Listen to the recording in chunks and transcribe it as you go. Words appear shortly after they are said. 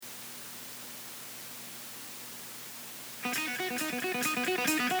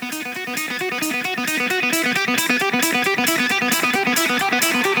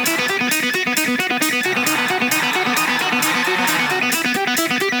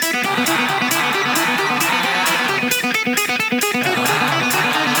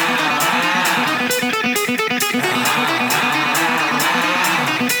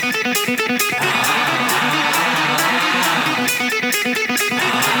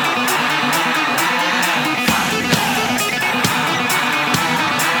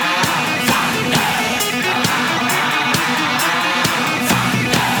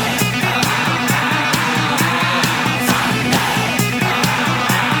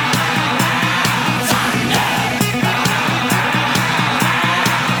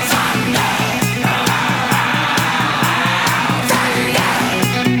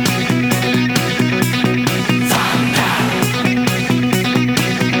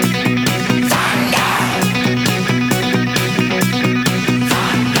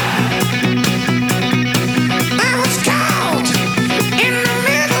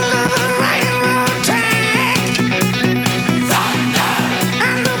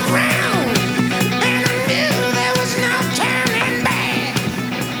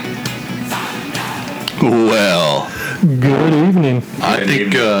Well, good evening. I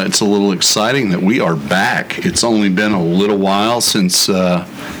think it's a little exciting that we are back. It's only been a little while since,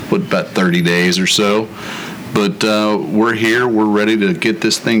 about 30 days or so. But we're here. We're ready to get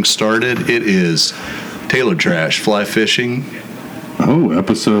this thing started. It is Taylor Trash Fly Fishing. Oh,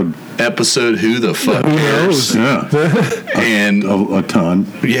 episode Who the fuck cares? Yeah. And a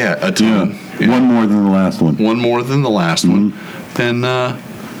ton. Yeah, a ton. Yeah. One more than the last one. One more than the last one. And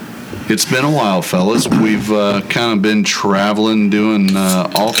it's been a while, fellas. We've kind of been traveling, doing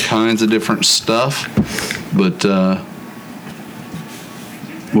all kinds of different stuff. But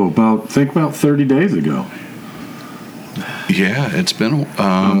well, think about 30 days ago. Yeah, it's been.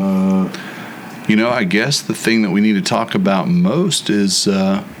 I guess the thing that we need to talk about most is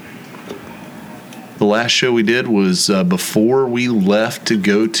the last show we did was before we left to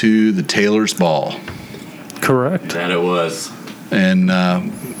go to the Taylor's Ball. Correct. That it was. And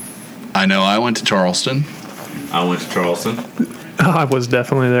I know I went to Charleston. I went to Charleston. I was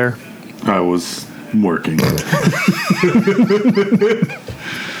definitely there. I was working.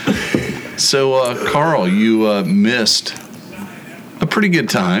 So, Carl, you missed a pretty good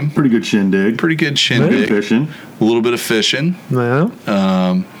time. Pretty good shindig. Fishing. A little bit of fishing. Yeah.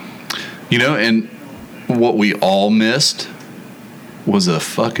 And what we all missed was a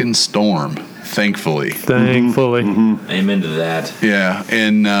fucking storm, thankfully. Mm-hmm. Amen to that. Yeah,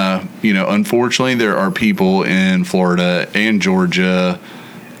 and, unfortunately there are people in Florida and Georgia,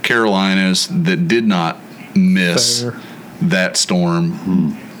 Carolinas, that did not miss that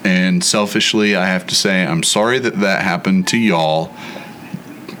storm. And selfishly, I have to say, I'm sorry that happened to y'all,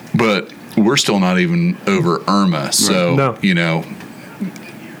 but we're still not even over Irma. So,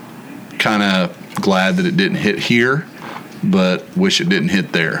 kind of glad that it didn't hit here, but wish it didn't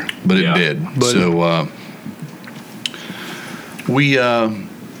hit there. But it did. So, we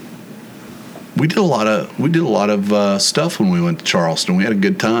did a lot of stuff when we went to Charleston. We had a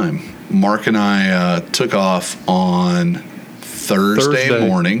good time. Mark and I took off on Thursday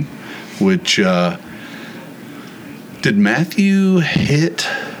morning, which did Matthew hit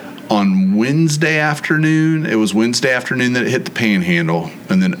on Wednesday afternoon? It was Wednesday afternoon that it hit the Panhandle,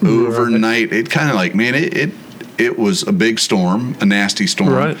 and then overnight it kind of it was a big storm, a nasty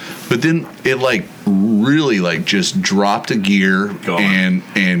storm, right. But then it really just dropped a gear and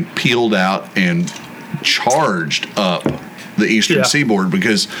peeled out and charged up the eastern seaboard,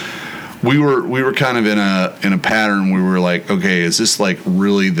 because we were kind of in a pattern. We were like, okay, is this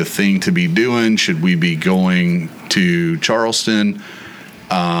really the thing to be doing? Should we be going to Charleston?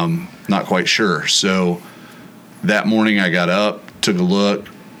 Not quite sure. So that morning I got up, took a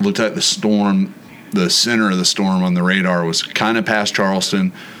looked at the storm. The center of the storm on the radar was kind of past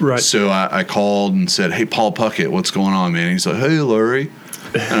Charleston. Right. So I called and said, hey, Paul Puckett, what's going on, man? He's like, hey, Larry.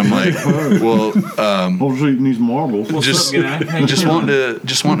 And I'm like, well, I was eating these marbles. just wanting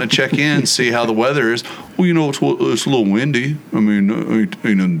to check in, see how the weather is. Well, it's a little windy. I mean, ain't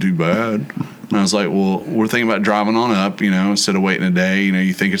nothing too bad. And I was like, well, we're thinking about driving on up, instead of waiting a day.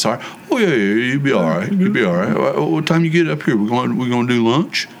 You think it's hard. Oh yeah, you'll be all right. You'll be all right. What time you get up here? We're going to do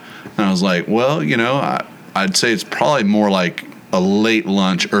lunch. And I was like, well, I'd say it's probably more like a late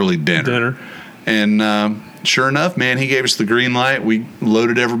lunch, early dinner. And sure enough, man, he gave us the green light. We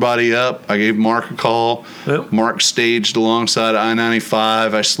loaded everybody up. I gave Mark a call. Yep. Mark staged alongside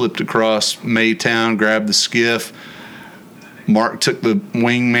I-95. I slipped across Maytown, grabbed the skiff. Mark took the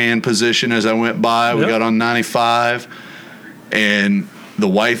wingman position as I went by. We got on 95. And the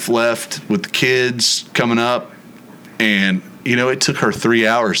wife left with the kids coming up, and it took her 3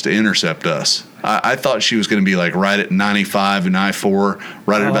 hours to intercept us. I thought she was going to be like right at 95 and I-4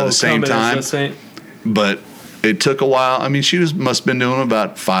 right at about the same time, but it took a while. I mean, she must have been doing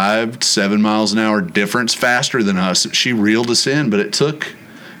about 5 to 7 miles an hour difference faster than us. She reeled us in, but it took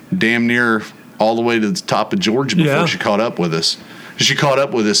damn near all the way to the top of Georgia before she caught up with us. She caught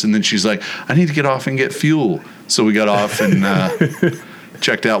up with us, and then she's like, I need to get off and get fuel. So we got off and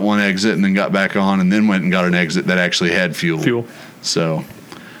checked out one exit and then got back on and then went and got an exit that actually had fuel. So,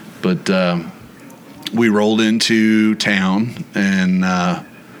 but we rolled into town and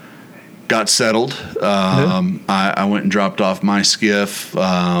got settled. I went and dropped off my skiff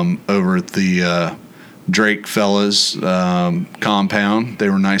over at the Drake fellas compound. They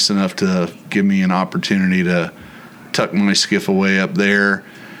were nice enough to give me an opportunity to tuck my skiff away up there.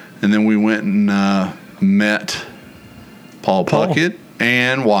 And then we went and met Paul Puckett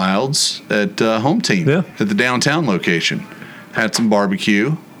and Wilds at Home Team at the downtown location. Had some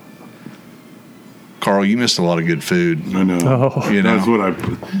barbecue. Carl, you missed a lot of good food. I know. That's what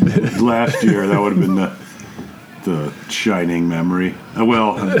last year, that would have been the shining memory.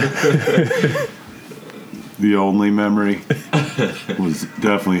 The only memory was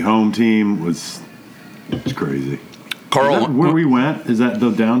definitely Home Team. It's crazy. Carl, where we went? Is that the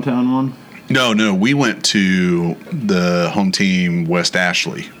downtown one? No. We went to the Home Team West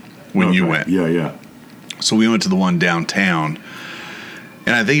Ashley when you went. Yeah. So we went to the one downtown,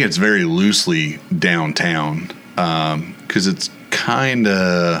 and I think it's very loosely downtown because it's kind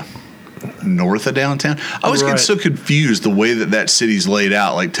of north of downtown. I always get so confused the way that city's laid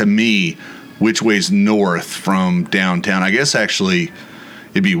out. Like, to me, which way's north from downtown? I guess actually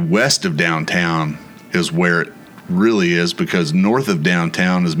it'd be west of downtown is where it really is, because north of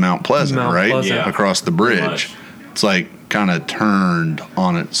downtown is Mount Pleasant, right? Pleasant. Yeah. Across the bridge. It's like kind of turned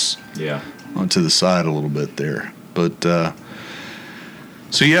on its onto the side a little bit there. But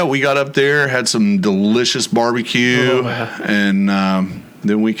so we got up there, had some delicious barbecue, and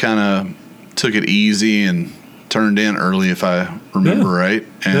then we kind of took it easy and turned in early, if I remember right.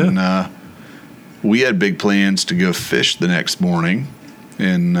 And we had big plans to go fish the next morning,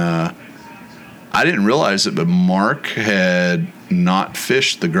 and I didn't realize it, but Mark had not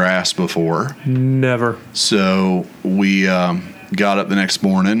fished the Grass before. Never. So we got up the next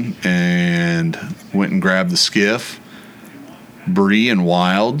morning and went and grabbed the skiff. Bree and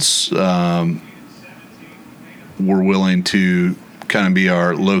Wilds were willing to kind of be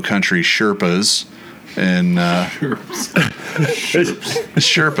our low country Sherpas. And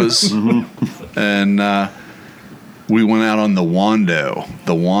Sherpas. Mm-hmm. And we went out on the Wando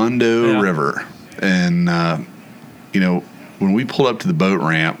River. And, when we pulled up to the boat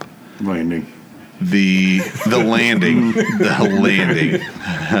ramp, the landing,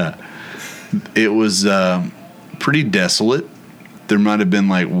 it was pretty desolate. There might have been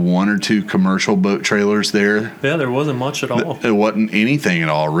like one or two commercial boat trailers there. Yeah, there wasn't much at all. It wasn't anything at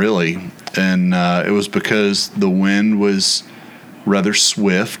all, really. And it was because the wind was rather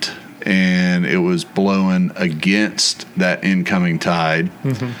swift and it was blowing against that incoming tide.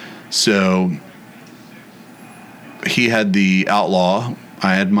 Mm-hmm. So he had the Outlaw.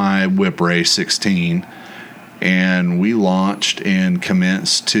 I had my Whip Ray 16. And we launched and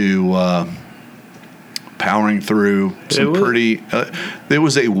commenced to powering through some pretty... it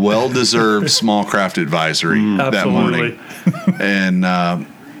was a well-deserved small craft advisory that morning. And,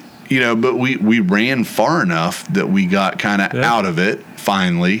 but we ran far enough that we got kind of out of it,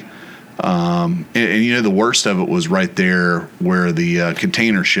 finally. And the worst of it was right there where the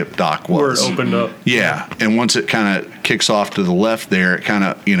container ship dock was. Where it opened up. Yeah. And once it kind of kicks off to the left there, it kind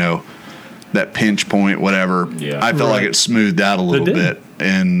of, that pinch point, whatever. Yeah. I felt like it smoothed out a little bit.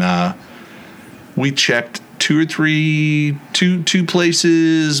 And we checked two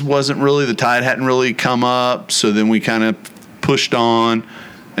places. The tide hadn't really come up. So then we kind of pushed on.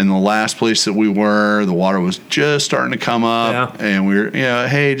 And the last place that we were, the water was just starting to come up. Yeah. And we were,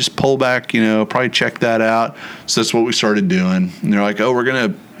 hey, just pull back, probably check that out. So that's what we started doing. And they're like, oh, we're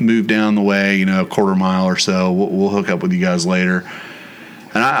going to move down the way, a quarter mile or so. We'll hook up with you guys later.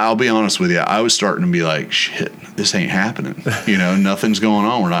 And I'll be honest with you, I was starting to be like, shit, this ain't happening. Nothing's going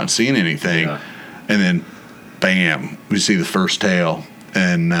on. We're not seeing anything. Yeah. And then, bam, we see the first tail.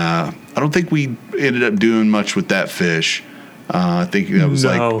 And I don't think we ended up doing much with that fish. I think it was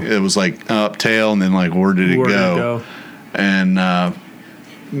up tail, and then where did it go? And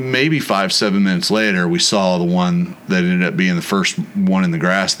maybe 5-7 minutes later, we saw the one that ended up being the first one in the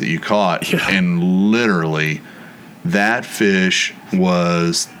Grass that you caught, and literally That fish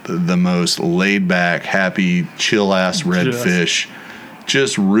was the most laid back, happy, chill ass redfish,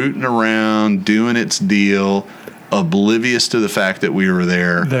 just rooting around, doing its deal, oblivious to the fact that we were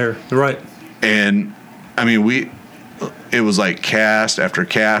there. There, right. And I mean, it was like cast after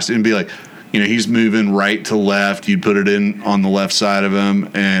cast. It'd be like, he's moving right to left. You'd put it in on the left side of him,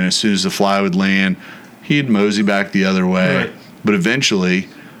 and as soon as the fly would land, he'd mosey back the other way. Right. But eventually,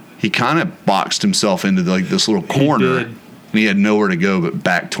 he kind of boxed himself into like this little corner, and he had nowhere to go but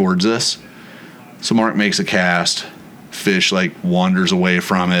back towards us. So Mark makes a cast, fish like wanders away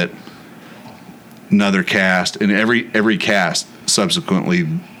from it. Another cast, and every cast subsequently,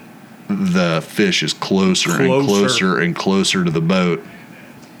 the fish is closer and closer and closer to the boat.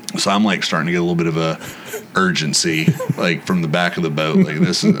 So I'm like starting to get a little bit of a urgency, like from the back of the boat, like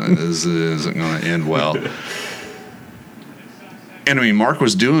this isn't going to end well. And I mean, Mark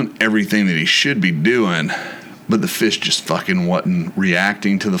was doing everything that he should be doing, but the fish just fucking wasn't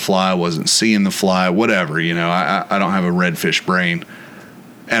reacting to the fly, wasn't seeing the fly, whatever. I don't have a redfish brain,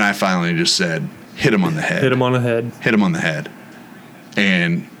 and I finally just said, "Hit him on the head." Hit him on the head. Hit him on the head.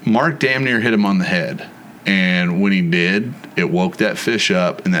 And Mark damn near hit him on the head. And when he did, it woke that fish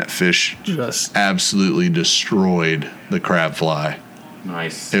up, and that fish just absolutely destroyed the crab fly.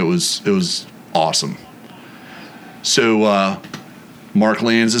 Nice. It was awesome. So Mark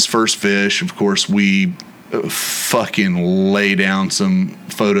lands his first fish. Of course, we fucking lay down some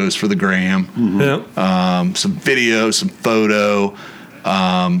photos for the gram. Yeah. Some video, some photo.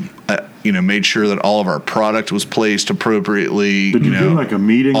 Made sure that all of our product was placed appropriately. Did you do like a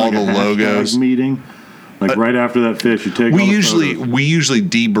meeting, all like the a logos meeting? Like right after that fish, you take. We usually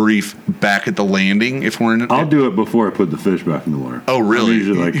debrief back at the landing if we're in. I'll do it before I put the fish back in the water. Oh, really? I'm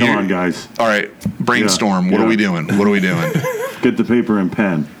usually like, come on, guys. All right, brainstorm. Yeah, what yeah. are we doing? What are we doing? Get the paper and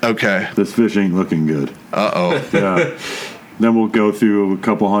pen. Okay. This fish ain't looking good. Uh-oh. Yeah. Then we'll go through a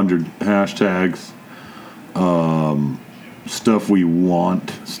couple hundred hashtags, stuff we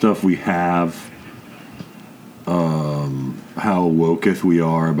want, stuff we have, how woketh we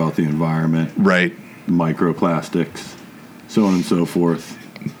are about the environment, Right. microplastics, so on and so forth.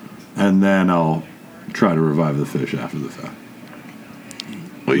 And then I'll try to revive the fish after the fact.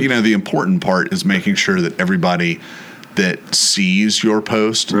 Well, the important part is making sure that everybody that sees your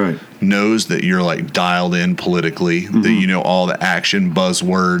post Right. knows that you're like dialed in politically, that you know all the action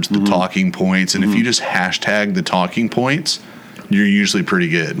buzzwords, the talking points, and if you just hashtag the talking points, you're usually pretty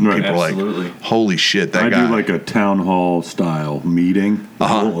good. Right. People are Absolutely. like, holy shit, that I guy. do like a town hall style meeting, the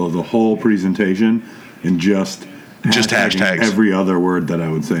whole presentation, and just hashtags. every other word that I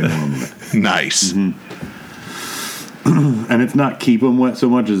would say normally. Nice. And it's not keep them wet so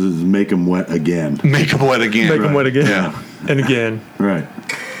much as it's make them wet again. Make them wet again. Make them wet again. Yeah. And again. Right.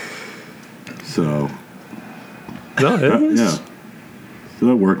 So, No, it was. yeah. So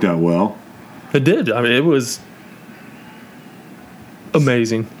that worked out well. It did. I mean, it was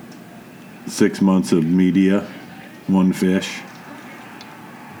amazing. 6 months of media, one fish.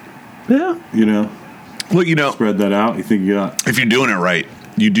 Yeah. Well, Spread that out. You think you got... if you're doing it right,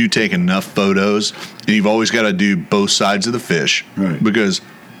 you do take enough photos, and you've always got to do both sides of the fish, Right. Because,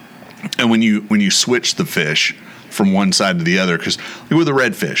 and when you switch the fish from one side to the other, because with a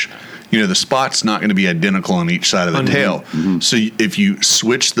redfish, the spot's not going to be identical on each side of the tail. So if you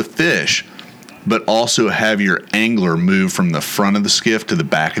switch the fish, but also have your angler move from the front of the skiff to the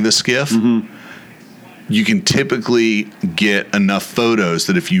back of the skiff, you can typically get enough photos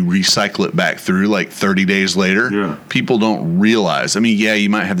that if you recycle it back through like 30 days later, people don't realize. I mean, yeah, you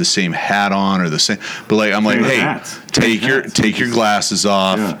might have the same hat on or the same, but like I'm like, Same hey, hats. take your glasses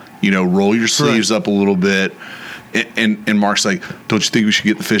off, roll your sleeves up a little bit. And Mark's like, don't you think we should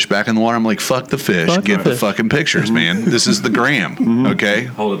get the fish back in the water? I'm like, fuck the fish, get the fucking pictures, man. This is the gram, okay?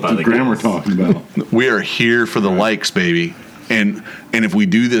 Hold it by the gram we're gills. talking about. We are here for the likes, baby. And if we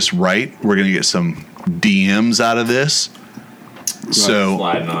do this right, we're gonna get some DMs out of this. So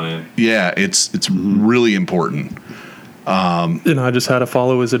Sliding on it. yeah, it's really important. And I just had to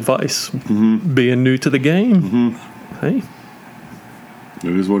follow his advice. Being new to the game, hey,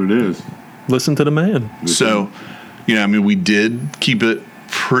 It is what it is. listen to the man. So, we did keep it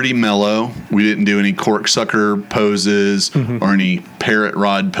pretty mellow. We didn't do any corksucker poses or any parrot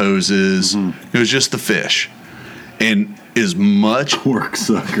rod poses. It was just the fish. And as much Work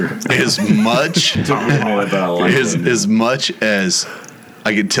sucker. as much as much as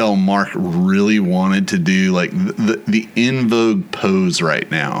I could tell Mark really wanted to do, like the in vogue pose right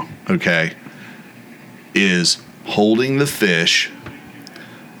now, okay, is holding the fish,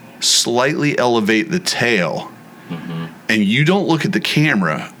 slightly elevate the tail, and you don't look at the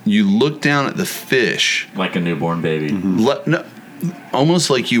camera, you look down at the fish. Like a newborn baby. Almost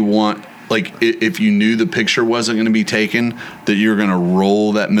like you want, like if you knew the picture wasn't going to be taken, that you're going to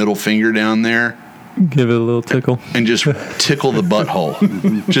roll that middle finger down there. Give it a little tickle. And just tickle the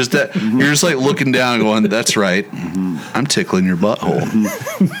butthole. Just that. You're just like looking down going, that's right. I'm tickling your butthole.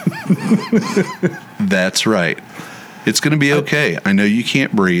 That's right. It's going to be okay. I know you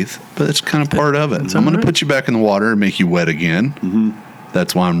can't breathe, but it's kind of part of it. I'm going to put you back in the water and make you wet again.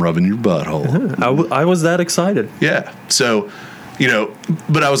 That's why I'm rubbing your butthole. I was that excited. Yeah. So,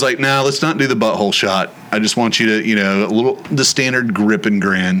 but I was like, nah, let's not do the butthole shot. I just want you to, the standard grip and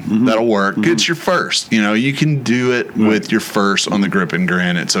grin. That'll work. It's your first. You can do it with your first on the grip and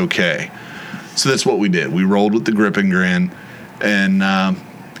grin. It's okay. So that's what we did. We rolled with the grip and grin. And,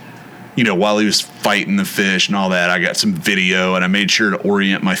 while he was fighting the fish and all that, I got some video and I made sure to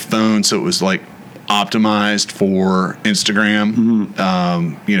orient my phone so it was like optimized for Instagram.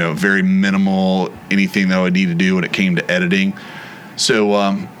 Very minimal, anything that I would need to do when it came to editing. So,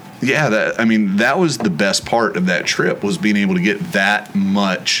 that was the best part of that trip, was being able to get that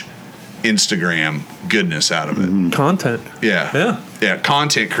much Instagram goodness out of it. Content. Yeah.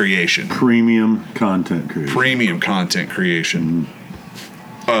 Content creation. Premium content creation.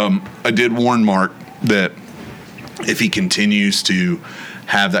 I did warn Mark that if he continues to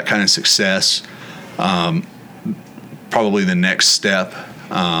have that kind of success, probably the next step,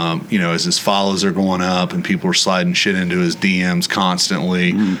 as his follows are going up and people are sliding shit into his DMs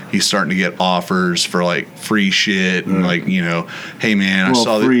constantly, he's starting to get offers for like free shit and hey man, I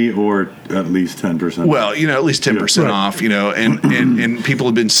saw free that. Or at least 10%. Well, at least 10% off, and people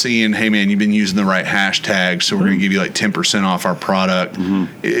have been seeing, hey man, you've been using the right hashtag, so we're going to give you like 10% off our product,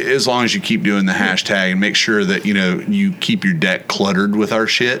 as long as you keep doing the hashtag and make sure that, you keep your deck cluttered with our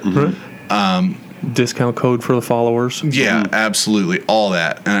shit. Discount code for the followers. Yeah, absolutely. All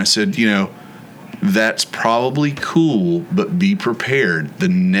that. And I said, that's probably cool, but be prepared. The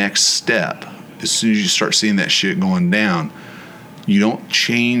next step, as soon as you start seeing that shit going down, you don't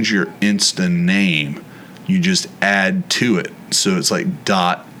change your Insta name. You just add to it. So it's like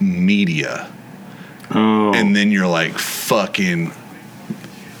 .media. Oh. And then you're like fucking,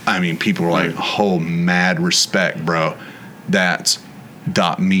 people are like, oh, mad respect, bro. That's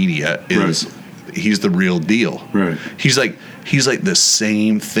 .media is... Right. He's the real deal. Right. He's like the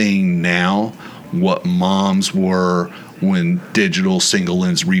same thing now what moms were when digital single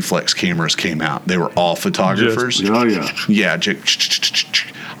lens reflex cameras came out. They were all photographers. Yeah.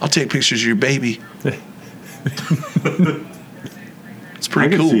 I'll take pictures of your baby. It's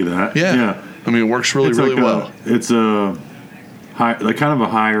pretty cool. I can see that. Yeah. It works really well. It's a kind of a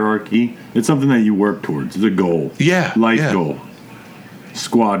hierarchy. It's something that you work towards. It's a goal. Yeah. Life goal.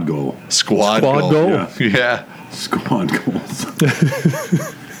 Squad goal. Squad goal. Yeah. Squad goals.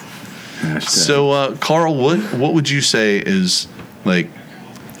 So, Carl, what would you say is like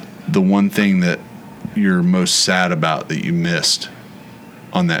the one thing that you're most sad about that you missed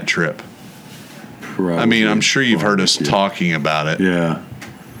on that trip? Probably I'm sure you've heard us talking about it. Yeah.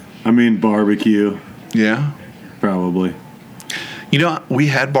 Barbecue. Yeah. Probably. We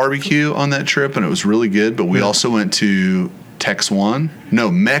had barbecue on that trip and it was really good, but we also went to Mex One.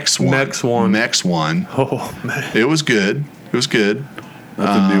 Mex One. Oh, man. It was good.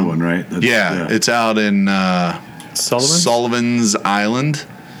 That's a new one, right? It's out in Sullivan's Island.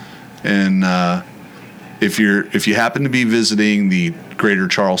 And if you happen to be visiting the greater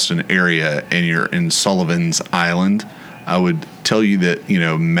Charleston area and you're in Sullivan's Island, I would tell you that,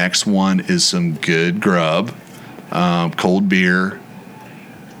 Mex One is some good grub, cold beer.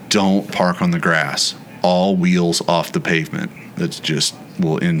 Don't park on the grass. All wheels off the pavement. That's just a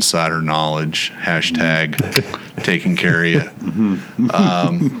little insider knowledge. Hashtag taking care of you.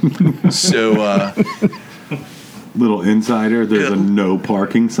 Little insider. There's a no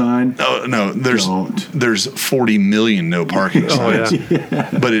parking sign. Oh no, there's 40 million no parking signs.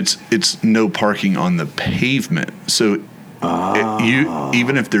 But it's no parking on the pavement. So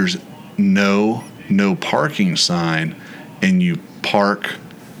even if there's no parking sign and you park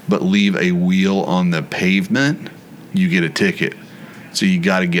but leave a wheel on the pavement, you get a ticket. So you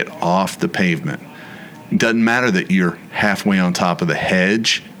got to get off the pavement. It doesn't matter that you're halfway on top of the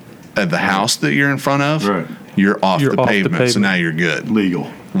hedge of the house that you're in front of. Right. You're off the pavement, so now you're good. Legal.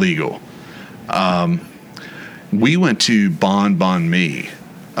 We went to Bon Mi,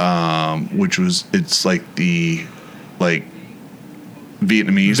 which it's like the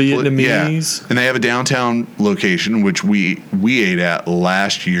Vietnamese. Yeah. And they have a downtown location, which we ate at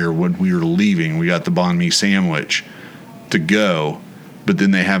last year when we were leaving. We got the banh mi sandwich to go, but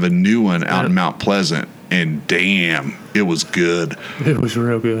then they have a new one out in Mount Pleasant, and damn, it was good. It was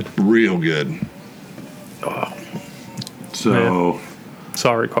real good. Real good. So,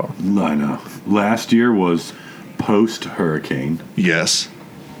 Sorry, Carl. I know. Last year was post-hurricane. Yes.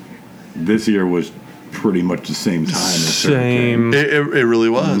 This year was pretty much the same time as hurricane. Same. It really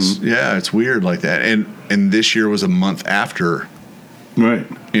was. Yeah, it's weird like that. And this year was a month after. Right.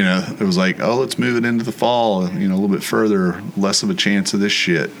 You know, it was like, oh, let's move it into the fall, a little bit further, less of a chance of this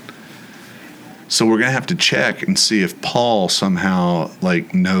shit. So we're going to have to check and see if Paul somehow,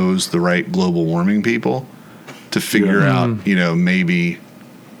 like, knows the right global warming people to figure out, maybe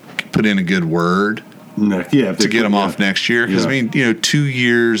put in a good word to get them off next year. Because, 2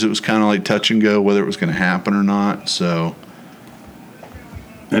 years, it was kind of like touch and go whether it was going to happen or not. So.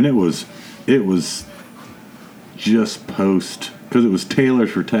 And it was just post, because it was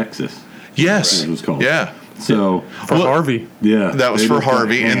Taylor's for Texas. Yes. It was called. Yeah. So For Harvey. Yeah. That was for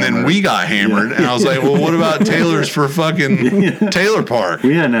Harvey, and then we got hammered, and I was like, well, what about Taylor's for fucking Taylor Park?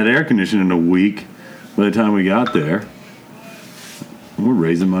 We hadn't had air conditioning in a week by the time we got there. We're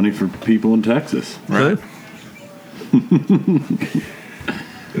raising money for people in Texas. Right.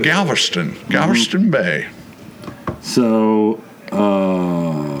 Galveston Bay. So,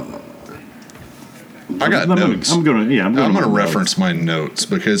 I got notes. I'm gonna reference my notes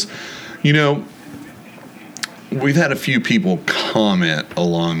because, we've had a few people comment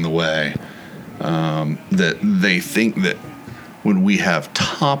along the way that they think that when we have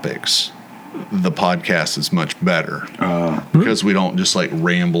topics, the podcast is much better because we don't just like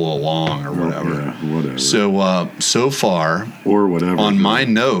ramble along or whatever. Yeah, whatever. So far, or whatever. On my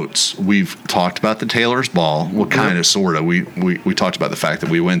notes, we've talked about the Taylor's Ball. Well, kind of, sort of. We talked about the fact that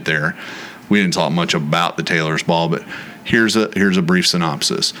we went there. We didn't talk much about the Taylor's Ball, but here's a brief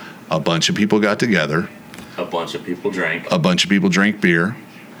synopsis. A bunch of people got together. A bunch of people drank. A bunch of people drank beer.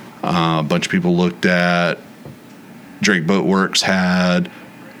 A bunch of people looked at Drake Boat Works had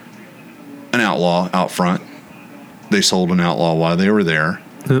an outlaw out front. They sold an outlaw while they were there.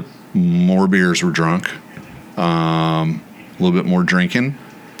 Yep. More beers were drunk. A little bit more drinking.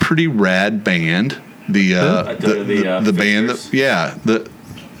 Pretty rad band. The band that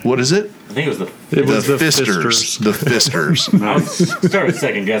what is it? I think it was the Fisters. The Fisters. I was started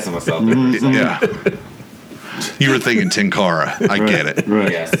second guessing myself there. Yeah. You were thinking Tinkara. I get it.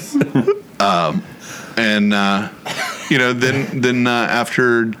 Right. Yes. And then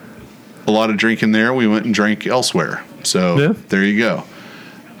after a lot of drinking there, we went and drank elsewhere. So There you go.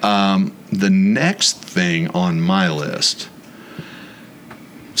 The next thing on my list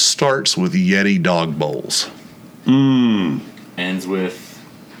starts with Yeti dog bowls. Ends with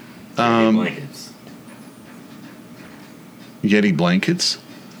blankets. Yeti blankets?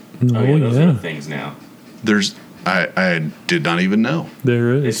 Those are the things now. There's I did not even know.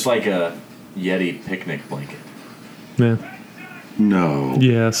 There is. It's like a Yeti picnic blanket. Yeah. No.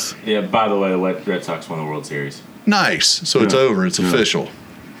 Yes. Yeah, by the way, the Red Sox won the World Series. Nice. So it's over. It's official.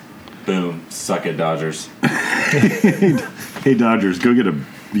 Boom. Suck it, Dodgers. Hey, Dodgers, go get a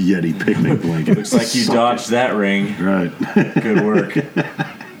Yeti picnic blanket. Looks like you dodged that ring. Right. Good work.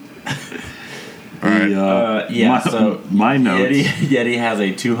 All right. So my notes. Yeti has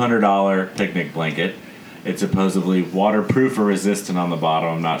a $200 picnic blanket. It's supposedly waterproof or resistant on the bottom.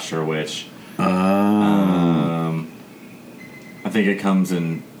 I'm not sure which. I think it comes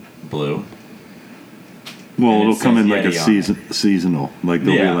in blue. Well, And it'll come in like Yeti a seasonal. Like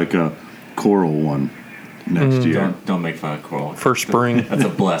there'll be like a coral one next year. Don't make fun of coral. For spring. That's a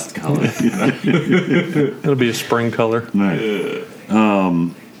blessed color. It'll be a spring color. Right.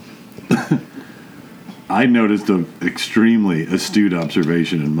 I noticed an extremely astute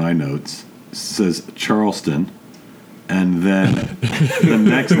observation in my notes. It says Charleston, and then the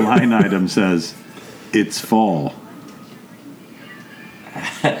next line item says, "It's fall."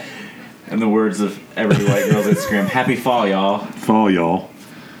 In the words of every white girl's Instagram, happy fall, y'all. Fall, y'all.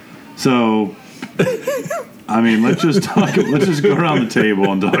 So, I mean, let's just go around the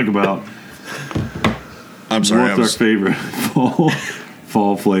table and talk about I'm sorry. what's our favorite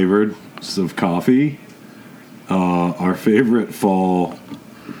fall flavored of coffee. Our favorite fall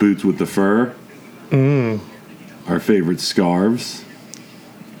boots with the fur. Our favorite scarves.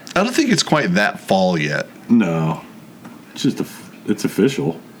 I don't think it's quite that fall yet. No, it's just it's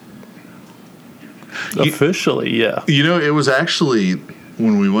official. Officially, yeah. It was actually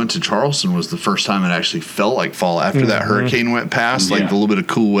when we went to Charleston was the first time it actually felt like fall after that hurricane went past. Like the little bit of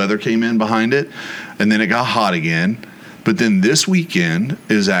cool weather came in behind it, and then it got hot again. But then this weekend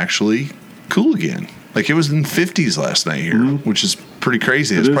is actually cool again. Like it was in the 50s last night here, which is pretty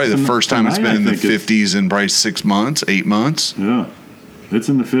crazy. It's probably the first time it's been in the 50s in probably 6 months, 8 months. Yeah, it's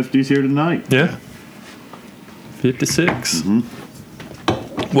in the 50s here tonight. Yeah. 56.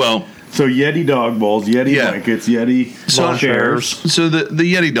 Well, So Yeti dog bowls, Yeti Yeah. blankets, Yeti Lawn chairs. so the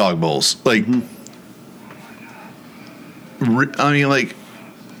Yeti dog bowls, like, I mean, like,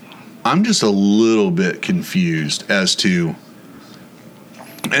 I'm just a little bit confused as to,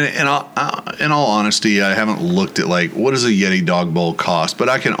 and in all honesty, I haven't looked at like what does a Yeti dog bowl cost, but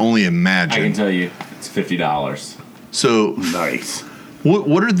I can only I imagine. can tell you, it's $50. So, Nice.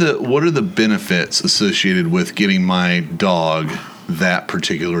 what are the benefits associated with getting my dog that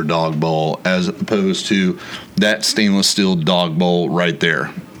particular dog bowl as opposed to that stainless steel dog bowl right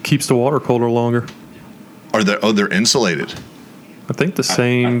there? Keeps the water colder longer. They're insulated. I think the I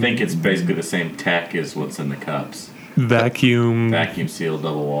same think it's basically the same tech as what's in the cups. vacuum. Vacuum sealed,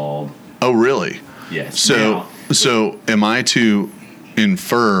 double walled. Oh, really? Yes. So am I to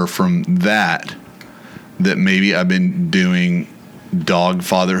infer from that maybe I've been doing dog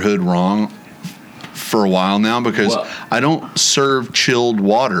fatherhood wrong for a while now because Well- I don't serve chilled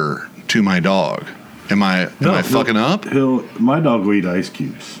water to my dog. Am I fucking up? My dog will eat ice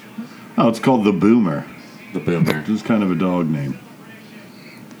cubes. Oh, it's called the Boomer. The Boomer. It's kind of a dog name.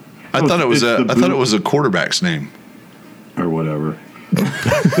 I thought it was it's the I thought it was a quarterback's name. Or whatever.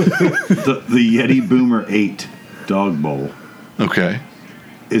 the Yeti Boomer 8 dog bowl Okay.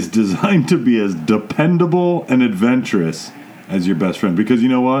 is designed to be as dependable and adventurous as your best friend. Because you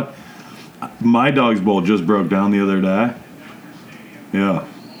know what? My dog's bowl just broke down the other day. Yeah.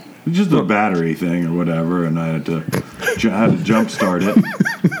 It's just a battery thing or whatever, and I had to jump start it.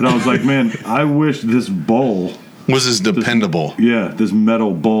 And I was like, man, I wish this bowl, Was as dependable. this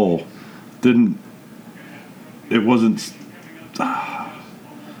metal bowl, wasn't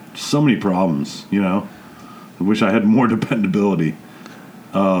so many problems, you know? I wish I had more dependability.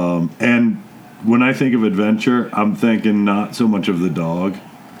 And when I think of adventure, I'm thinking not so much of the dog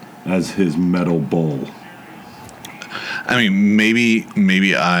as his metal bowl I mean,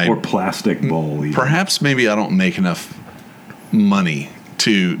 maybe I or plastic bowl. Even. perhaps maybe I don't make enough money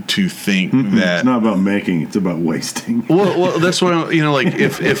to think It's that. not about making; it's about wasting. Well, that's what I'm, like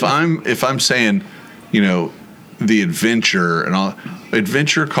if I'm saying, the adventure and all,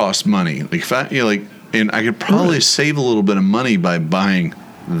 adventure costs money. Like if I and I could probably save a little bit of money by buying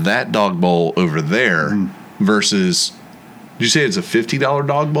that dog bowl over there versus. Did you say it's a $50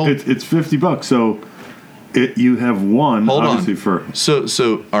 dog bowl? It's $50. So you have one. Hold obviously on. For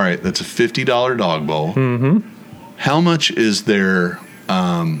So all right, that's a $50 dog bowl. Mm-hmm. How much is their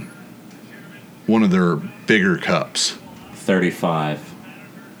one of their bigger cups? 35.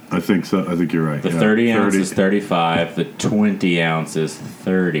 I think so. I think you're right. The 30 ounce is 35. The 20 ounce is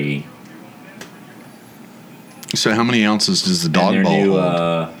 30. So how many ounces does the And dog their bowl new, hold?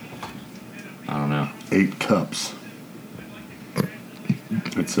 I don't know. 8 cups.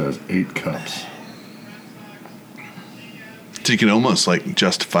 It says 8 cups. So you can almost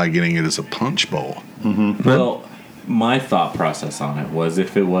justify getting it as a punch bowl. Well, my thought process on it was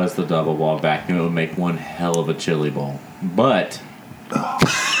if it was the double wall vacuum, it would make one hell of a chili bowl. But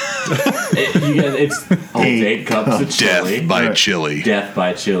it's 8 cups of chili. Death by Right. chili. Death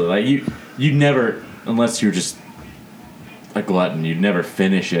by chili. Like you never, unless you're just a glutton, you'd never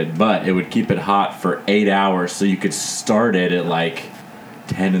finish it. But it would keep it hot for 8 hours, so you could start it at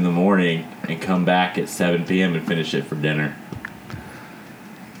 10 in the morning and come back at 7 p.m. and finish it for dinner.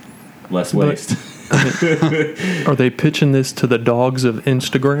 Less waste. Are they pitching this to the dogs of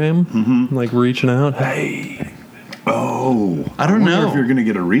Instagram? Mm-hmm. Like reaching out? Hey. Oh, I don't wonder know. if you're going to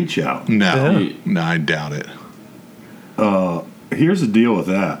get a reach out. No, Yeah. no, I doubt it. Here's the deal with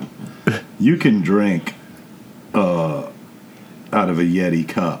that. You can drink out of a Yeti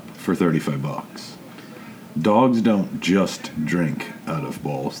cup for $35. Dogs don't just drink out of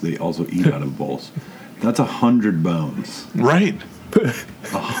bowls; they also eat out of bowls. That's 100 bones. Right.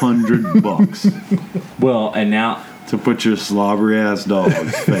 $100 Well, and now to put your slobbery ass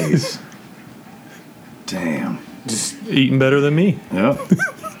dog's face. Damn. Eating better than me. Yep.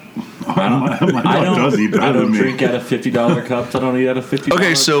 My dog does eat better I don't than me. drink out of $50 cups. I don't eat out of $50.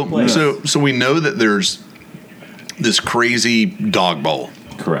 Okay, so plates. so we know that there's this crazy dog bowl.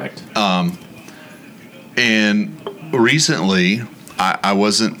 Correct. And recently, I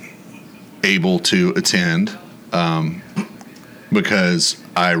wasn't able to attend because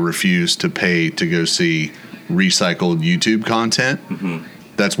I refused to pay to go see recycled YouTube content. Mm-hmm.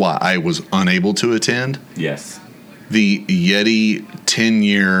 That's why I was unable to attend. Yes. The Yeti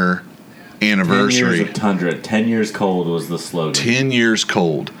 10-year 10 anniversary. years of tundra. 10 years cold was the slogan. 10 years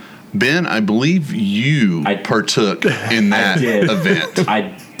cold. Ben, I believe you partook in that did. event.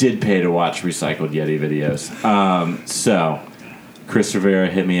 I did pay to watch recycled Yeti videos. So, Chris Rivera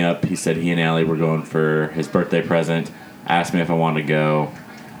hit me up. He said he and Allie were going for his birthday present. Asked me if I wanted to go.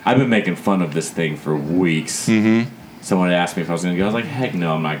 I've been making fun of this thing for weeks. Mm-hmm. Someone had asked me if I was going to go. I was like, heck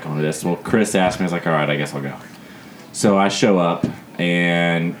no, I'm not going to this. Well, Chris asked me. I was like, all right, I guess I'll go. So I show up,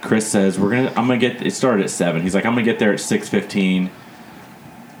 and Chris says, I'm gonna get it started at 7. He's like, I'm gonna get there at 6:15.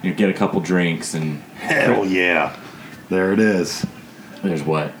 You get a couple drinks and Hell yeah. There it is. there's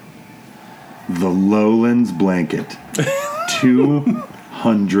what? The Lowlands blanket. $200.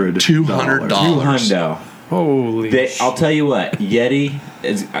 $200. $200. Holy I'll tell you what, Yeti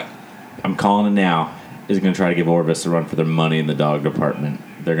is. I'm calling it now. Is going to try to give Orvis a run for their money in the dog department.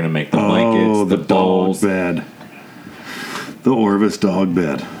 They're going to make the blankets, the bowls, dog bed. The Orvis dog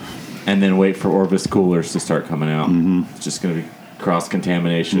bed. and then wait for Orvis coolers to start coming out. Mm-hmm. It's just going to be cross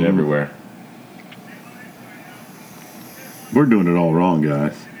contamination everywhere. We're doing it all wrong,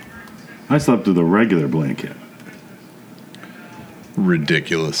 guys. I slept with a regular blanket.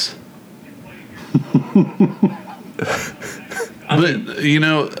 Ridiculous. But you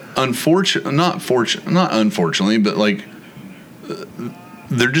know, not unfortunately, but like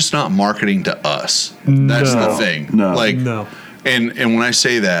they're just not marketing to us. That's the thing. No. Like, No. And when I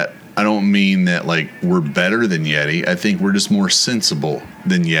say that, I don't mean that like we're better than Yeti. I think we're just more sensible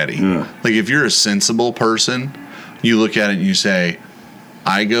than Yeti. Yeah. Like if you're a sensible person, you look at it and you say,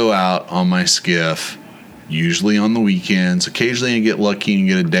 I go out on my skiff, usually on the weekends. Occasionally I get lucky and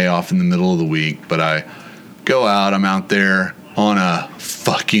get a day off in the middle of the week, but I go out, I'm out there on a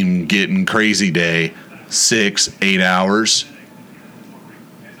fucking getting crazy day, 6-8 hours.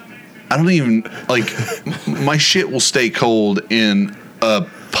 I don't even like my shit will stay cold in a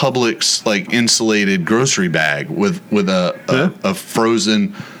Publix like insulated grocery bag with a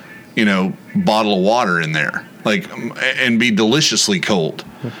frozen, bottle of water in there, like, and be deliciously cold.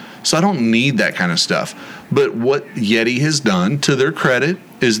 So I don't need that kind of stuff. But what Yeti has done, to their credit,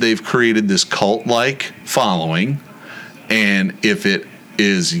 is they've created this cult-like following, and if it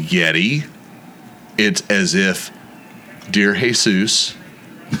is Yeti, it's as if dear Jesus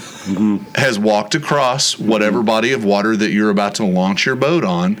has walked across whatever body of water that you're about to launch your boat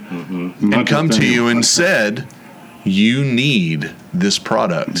on and come to you and said, you need this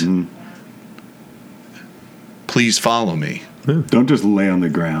product. Please follow me. Don't just lay on the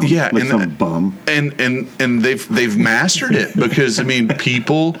ground like some bum. And they've mastered it because, I mean,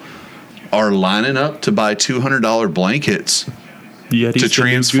 people are lining up to buy $200 blankets Yeti's to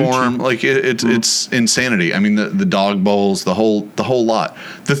transform. Like it's insanity. I mean, the dog bowls, the whole lot.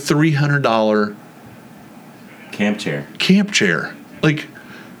 The $300 Camp chair. Like,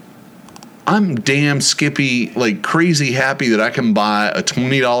 I'm damn skippy, like crazy happy that I can buy a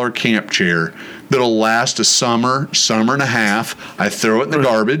 $20 camp chair that'll last a summer and a half. I throw it in the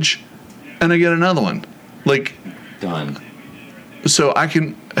garbage, and I get another one. Like, Done. so I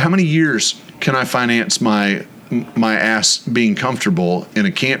can. How many years can I finance my ass being comfortable in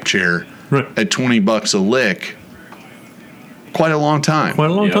a camp chair at $20 a lick? Quite a long time.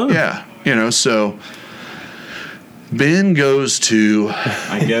 Quite a long time. Yeah, so Ben goes to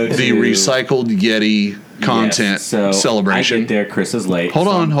the recycled Yeti content celebration. I get there, Chris is late. Hold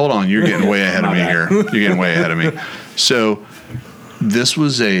on. You're getting way ahead of me here. You're getting way ahead of me. So this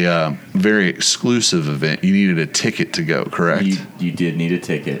was a very exclusive event. You needed a ticket to go, correct? You did need a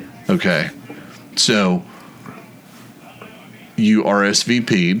ticket. Okay. So you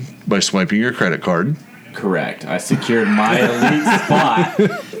RSVP'd by swiping your credit card. Correct. I secured my elite spot.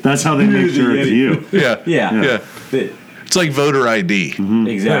 That's how they make sure it's you. Yeah. It's like voter ID. Mm-hmm.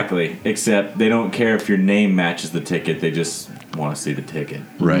 Exactly. Except they don't care if your name matches the ticket. They just want to see the ticket.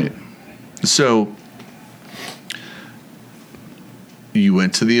 Right. So you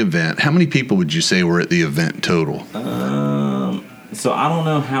went to the event. How many people would you say were at the event total? So I don't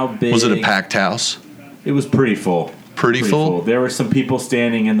know how big. Was it a packed house? It was pretty full. Pretty full? There were some people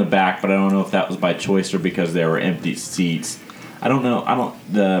standing in the back, but I don't know if that was by choice or because there were empty seats. I don't know.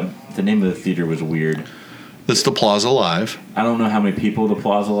 The name of the theater was weird. It's the Plaza Live. I don't know how many people the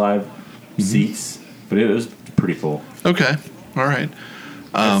Plaza Live seats, but it was pretty full. Okay. All right.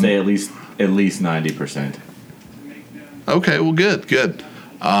 I'd say at least 90%. Okay. Well, good.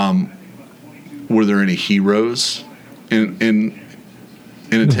 Were there any heroes in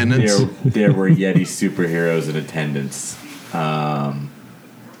attendance? There were Yeti superheroes in attendance.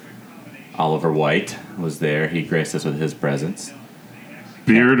 Oliver White was there. He graced us with his presence.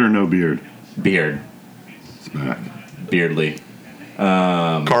 Beard or no beard? Beard. Smack. Beardly.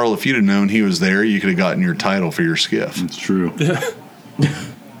 Carl, if you'd have known he was there, you could have gotten your title for your skiff. It's true.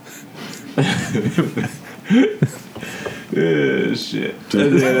 Shit.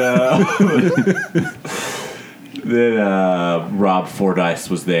 And Then Rob Fordyce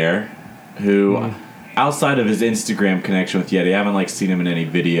was there, who, outside of his Instagram connection with Yeti, I haven't seen him in any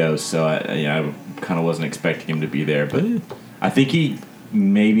videos, so I kind of wasn't expecting him to be there. But I think he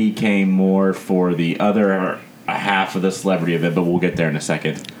maybe came more for the other half of the celebrity event, but we'll get there in a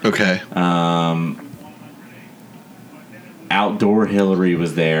second. Okay. Outdoor Hillary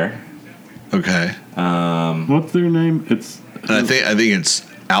was there. Okay. What's their name? And I think it's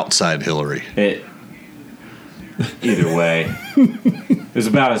Outside Hillary. Either way, it was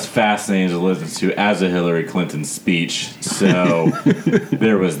about as fascinating to listen to as a Hillary Clinton speech. So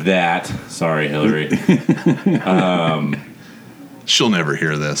there was that. Sorry, Hillary. She'll never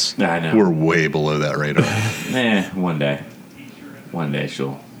hear this. I know. We're way below that radar. One day. One day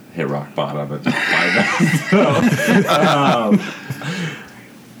she'll hit rock bottom.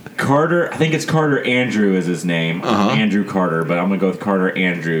 Carter, I think it's Carter Andrew is his name. Andrew Carter, but I'm going to go with Carter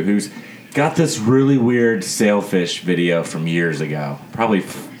Andrew, who's got this really weird sailfish video from years ago. Probably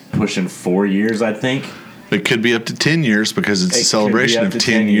pushing 4 years, I think. It could be up to 10 years because it's a celebration of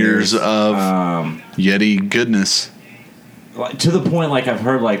 10 years of Yeti goodness. To the point, I've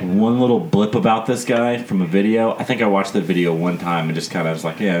heard one little blip about this guy from a video. I think I watched the video one time and just kind of was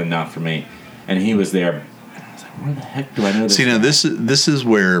like, yeah, not for me. And he was there. And I was like, where the heck do I know this See, guy? now this is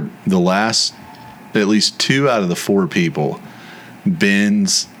where the last, at least 2 out of the 4 people,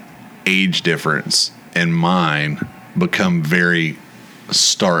 Ben's age difference and mine become very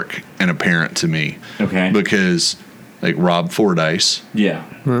stark and apparent to me. Okay. Because, Rob Fordyce. Yeah.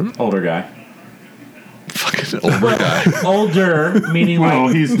 Older guy. Fucking older guy. Older, meaning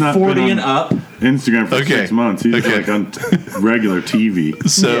he's not 40 and up. Instagram for Okay. 6 months. He's on regular TV.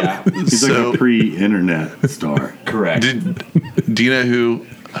 So, Yeah. He's like a pre-internet star. Correct. do you know who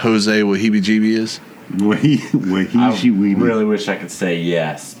Jose Wahibi-Jibi is? I really wish I could say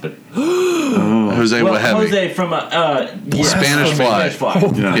yes, but Jose Wahibi. Jose from Spanish Fly.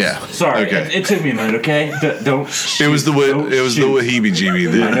 Yeah. Sorry, Okay. it took me a minute. Okay, don't. It was the Wahibi-Jibi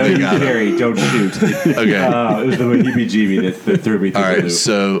I know that you got it. carry. Don't shoot. Okay. It was the Wahibi-Jibi that threw me through All the right. loop.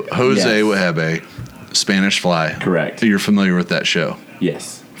 So Jose Yes. Wahibi, Spanish Fly. Correct. You're familiar with that show?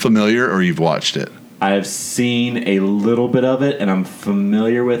 Yes. Familiar, or you've watched it? I have seen a little bit of it, and I'm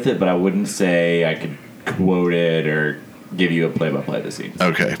familiar with it, but I wouldn't say I could quote it or give you a play-by-play of the scene.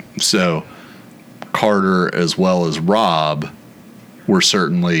 Okay. So Carter as well as Rob were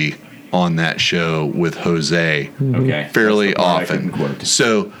certainly on that show with Jose Okay. fairly That's the part I often. couldn't quote.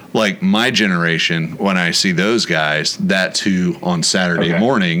 So, my generation, when I see those guys, that's who on Saturday Okay.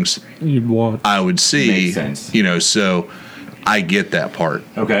 mornings You'd watch. I would see. Makes sense. So I get that part.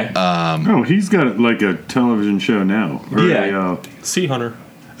 Okay. He's got a television show now. Or Yeah. Sea Hunter.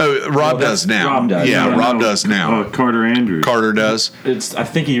 Oh, Rob does now. Rob does. Yeah, Yeah. Rob does now. Carter Andrews. Carter does. I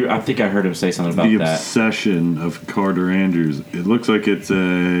think I heard him say something about The that. Obsession of Carter Andrews. It looks like it's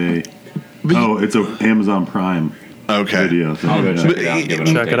a Amazon Prime Okay. video. I'll go check it out. Give it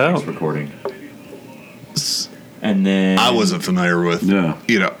an Check update it out. next recording. And then I wasn't familiar with, Yeah.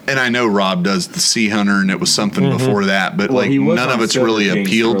 and I know Rob does the Sea Hunter, and it was something before that, but Well, he was none of on it's Silver really Kings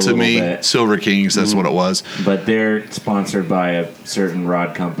appealed for a to little me. bit. Silver Kings, that's what it was. But they're sponsored by a certain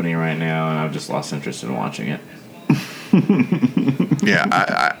rod company right now, and I've just lost interest in watching it.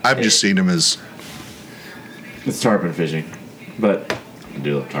 Yeah, I've just seen him as It's tarpon fishing, but I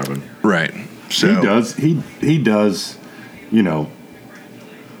do love tarpon. right. So He does,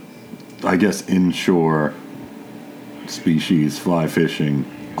 I guess inshore species fly fishing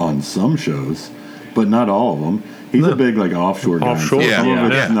on some shows, but not all of them. He's a big offshore guy. Offshore. Yeah, Some of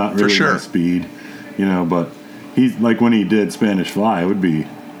it's yeah, not for really sure. my speed, but he's when he did Spanish Fly, it would be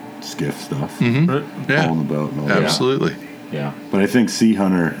skiff stuff, yeah, all in the boat and all that. absolutely. Yeah. But I think the Sea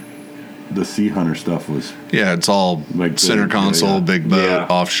Hunter stuff was Yeah, it's all center big, console, yeah. big boat, Yeah.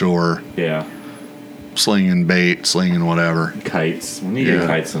 offshore, Yeah. slinging bait, slinging whatever. Kites. When you Yeah. get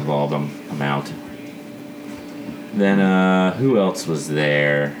kites involved, I'm out. Then who else was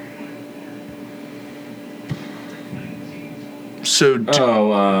there? So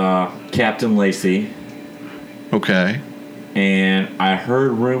Captain Lacey. okay, And I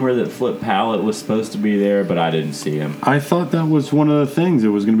heard rumor that Flip Pallet was supposed to be there, but I didn't see him. I thought that was one of the things. It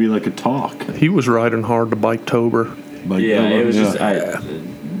was going to be like a talk. He was riding hard to Biketober. It was just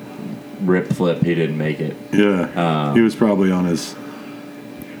Rip Flip. He didn't make it. Yeah, he was probably on his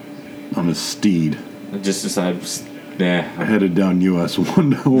steed, I just decided, nah. headed down US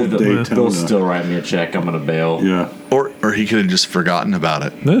 1 to old Daytona. They'll still write me a check. I'm gonna bail. Yeah, or he could have just forgotten about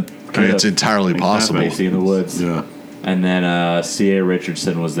it. Yeah. I mean, it's entirely possible. Lacey in the woods. yeah. And then C.A.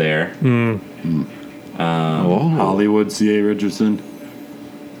 Richardson was there. Oh, Hollywood C.A. Richardson.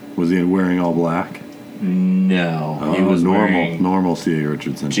 Was he wearing all black? No, he was wearing normal C.A.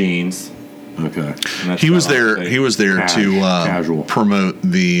 Richardson jeans. Okay, He was there to casual. promote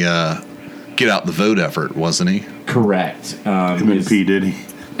the get out the vote effort, wasn't he? Correct. Him and P. Diddy.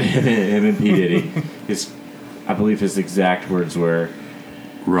 Him and P. Diddy. I believe his exact words were,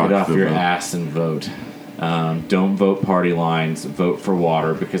 Rock "Get off the your vote. ass and vote. Don't vote party lines. Vote for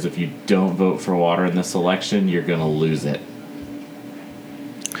water, because if you don't vote for water in this election, you're going to lose it."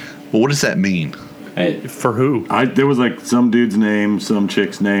 Well, what does that mean? For who? There was like some dude's name, some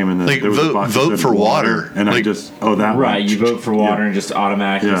chick's name, and then Like, there was a box that vote said for water. And Like, I just that Right, one. you vote for water Yeah. and just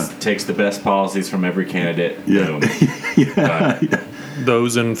automatically Yeah. takes the best policies from every candidate. Yeah. Boom.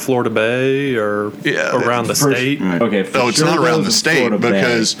 Those in Florida Bay or Yeah, around the first- state? Right. Okay, for Oh, it's sure not around those the in state Florida Bay,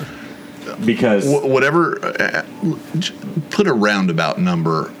 because because whatever. Put a roundabout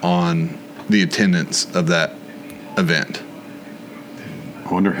number on the attendance of that event.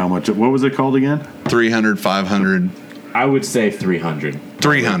 I wonder how much. What was it called again? 300, 500, I would say 300.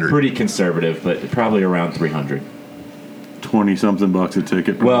 300. Pretty conservative, but probably around 300. 20-something bucks a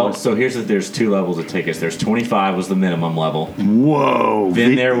ticket. Probably. Well, so there's two levels of tickets. There's 25 was the minimum level. Whoa.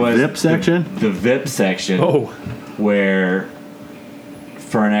 Then there was VIP section. The VIP section. Oh, Where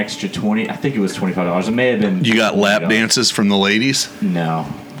for an extra 20, I think it was $25. It may have been. You got lap $20. dances from the ladies? No,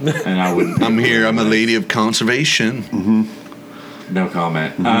 and I wouldn't. I'm here. I'm a lady of conservation. No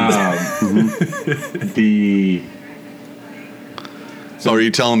comment. The So are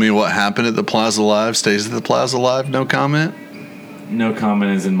you telling me what happened at the Plaza Live stays at the Plaza Live? No comment? no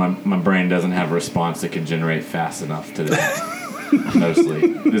comment is in my brain doesn't have a response that can generate fast enough to that.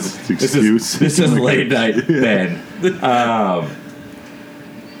 Mostly, Excuse. This is late night Ben.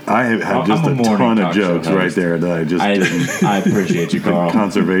 I have just I'm a a morning ton of talk show jokes host. right there that I just didn't. I appreciate you, Carl.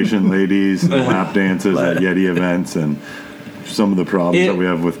 Conservation ladies and lap dances at Yeti events and some of the problems that we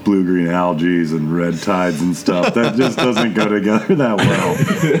have with blue-green algae and red tides and stuff. That just doesn't go together that well.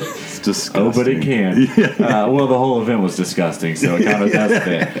 It's disgusting. Oh, but it can. Well, the whole event was disgusting, so it kind of does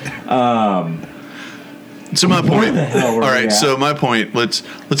fit. So my point. hell were All we right. at? So my point. Let's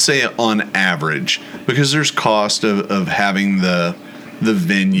say on average, because there's cost of having the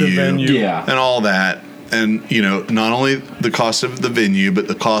venue, Yeah. and all that, and not only the cost of the venue, but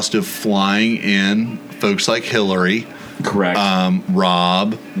the cost of flying in folks like Hillary, Correct.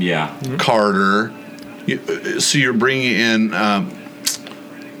 Rob, Yeah. Carter. So you're bringing in.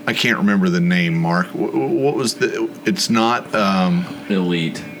 I can't remember the name. Mark. What was the? It's not.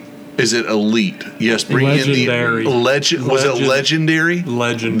 Elite. Is it Elite? Yes, bring Legendary. in the legend. Was it Legendary?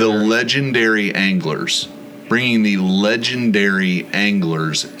 Legendary. The legendary anglers, bringing the legendary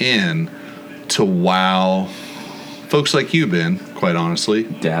anglers in to wow folks like you, Ben. Quite honestly,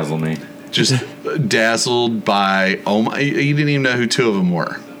 Dazzle me. just dazzled by you didn't even know who two of them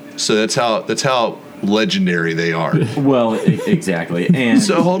were. So that's how legendary they are. Well, exactly. And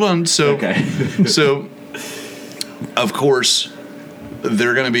So hold on. So okay. so of course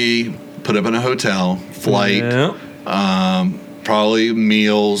they're going to be put up in a hotel, flight. Yeah. Probably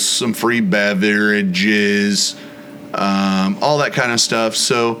meals, some free beverages, all that kind of stuff.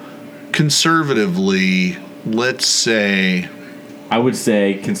 So, conservatively, let's say I would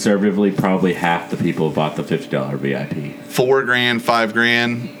say conservatively, probably half the people bought the $50 VIP. $4,000,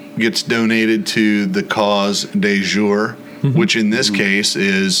 $5,000 gets donated to the cause du jour, which in this case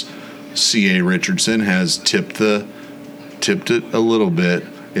is C.A. Richardson has tipped it a little bit.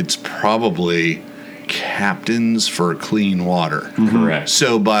 It's probably Captains for Clean Water. Correct.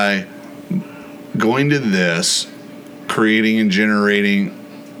 So by going to this, creating and generating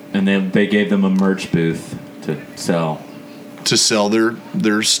And then they gave them a merch booth to sell to sell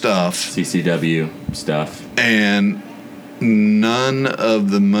their stuff, CCW stuff. and none of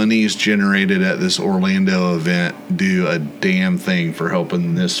the monies generated at this Orlando event do a damn thing for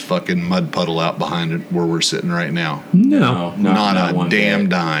helping this fucking mud puddle out behind it where we're sitting right now. No. Not a one damn bit.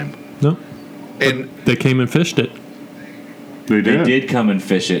 dime. No. And They came and fished it. They They did. did come and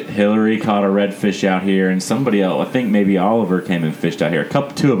fish it. Hillary caught a redfish out here, and somebody else, I think maybe Oliver came and fished out here.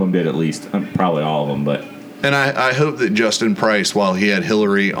 Two of them did at least. Probably all of them, but I hope that Justin Price, while he had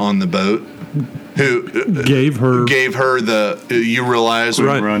Hillary on the boat, who Gave her. the you realize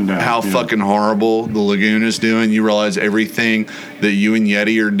Right. Rundown, how yeah. fucking horrible the lagoon is doing. You realize everything that you and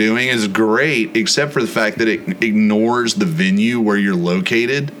Yeti are doing is great, except for the fact that it ignores the venue where you're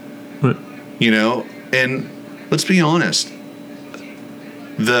located. Right. And let's be honest,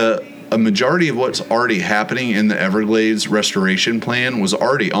 a majority of what's already happening in the Everglades restoration plan was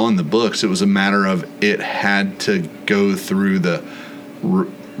already on the books. It was a matter of it had to go through the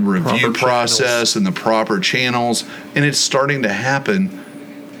review Proper process and the proper channels, and it's starting to happen.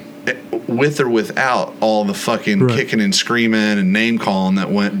 with or without all the fucking kicking and screaming and name calling that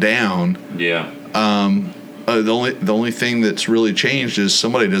went down. Yeah. The only thing that's really changed is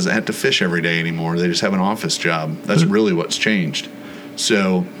somebody doesn't have to fish every day anymore. They just have an office job. That's really what's changed.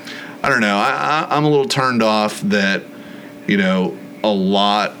 So, I don't know. I'm a little turned off that, a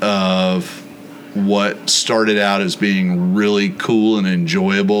lot of what started out as being really cool and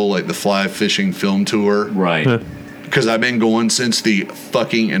enjoyable, like the fly fishing film tour. Right. Because I've been going since the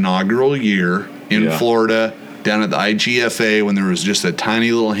fucking inaugural year in Florida, down at the IGFA, when there was just a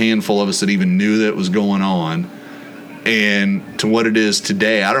tiny little handful of us that even knew that it was going on, and to what it is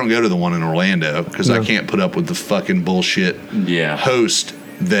today. I don't go to the one in Orlando because I can't put up with the fucking bullshit host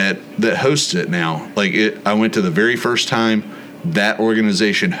that hosts it now. Like, I went to the very first time that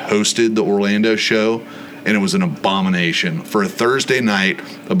organization hosted the Orlando show, and it was an abomination. For a Thursday night,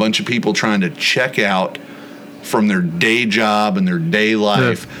 a bunch of people trying to check out from their day job and their day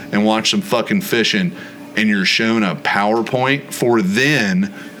life and watch some fucking fishing, and you're shown a PowerPoint for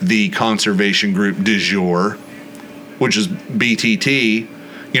then the conservation group du jour, which is BTT,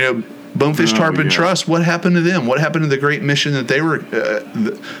 Bonefish Tarpon Trust. What happened to them? What happened to the great mission that they were?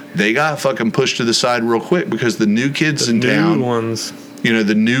 They got fucking pushed to the side real quick because the new kids in town, new ones,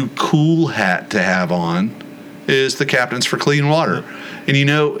 the new cool hat to have on is the Captains for Clean Water. And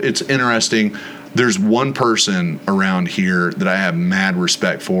it's interesting. There's one person around here that I have mad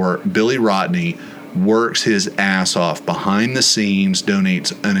respect for. Billy Rodney works his ass off behind the scenes,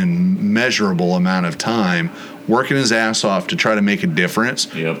 donates an immeasurable amount of time, working his ass off to try to make a difference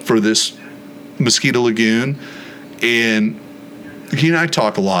for this Mosquito Lagoon. And he and I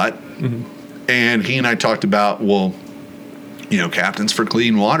talk a lot. Mm-hmm. And he and I talked about, Captains for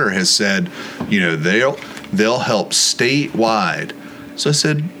Clean Water has said, they'll help statewide. So I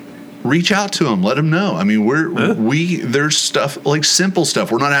said, reach out to them, let them know. I mean, there's stuff like simple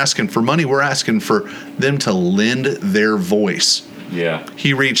stuff. We're not asking for money. We're asking for them to lend their voice. Yeah.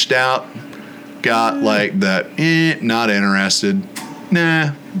 He reached out, got like that, not interested.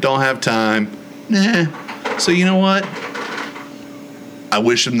 Nah, don't have time. Nah. So you know what? I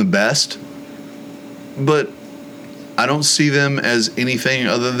wish them the best, but I don't see them as anything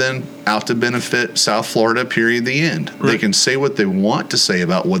other than out to benefit South Florida, period, the end. Right. They can say what they want to say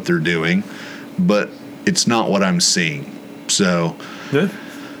about what they're doing, but it's not what I'm seeing. So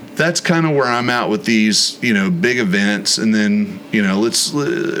that's kind of where I'm at with these, big events. And then,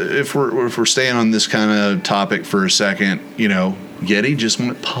 if we're staying on this kind of topic for a second, Yeti just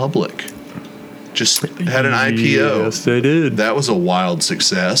went public. Just had an IPO. Yes, they did. That was a wild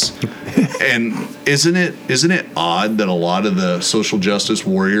success. And isn't it odd that a lot of the social justice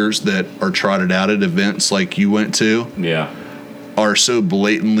warriors that are trotted out at events like you went to are so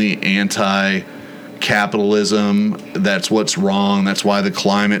blatantly anti-capitalism? That's what's wrong. That's why the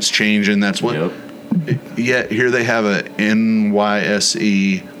climate's changing. That's what. Yep. Yet here they have a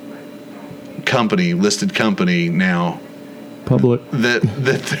NYSE listed company now. Public that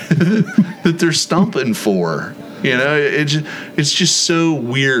they're stumping for. It's just so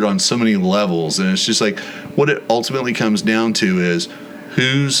weird on so many levels, and it's just like what it ultimately comes down to is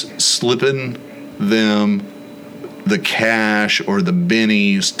who's slipping them the cash or the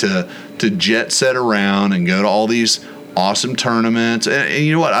bennies to jet set around and go to all these awesome tournaments. And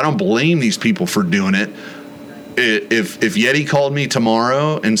you know what? I don't blame these people for doing it. If Yeti called me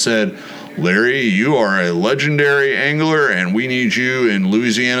tomorrow and said, Larry, you are a legendary angler, and we need you in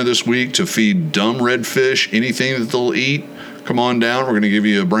Louisiana this week to feed dumb redfish anything that they'll eat. Come on down. We're going to give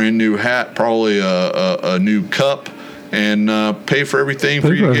you a brand new hat, probably a new cup, and pay for everything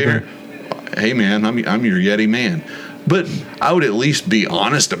for you to get here. Hey, man, I'm your Yeti man. But I would at least be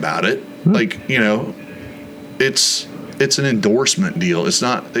honest about it. Like, it's an endorsement deal. It's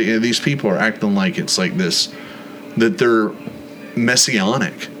not, these people are acting like it's like this, that they're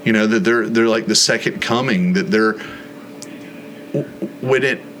messianic, that they're like the second coming, that they're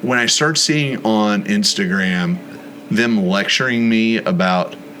when I start seeing on Instagram them lecturing me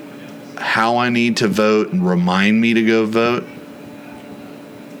about how I need to vote and remind me to go vote.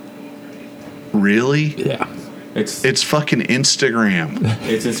 Really? Yeah. It's fucking Instagram.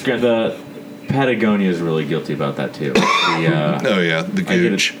 It's Instagram. The Patagonia is really guilty about that too. The Gooch. I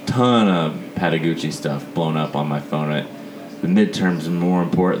get a ton of Patagucci stuff blown up on my phone. The midterms are more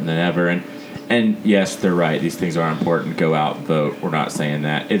important than ever, and yes, they're right. These things are important. Go out, vote. We're not saying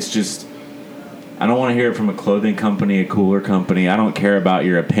that. It's just I don't want to hear it from a clothing company, a cooler company. I don't care about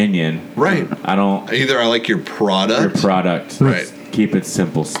your opinion. Right. I don't either. I like your product. Your product. Right. Keep it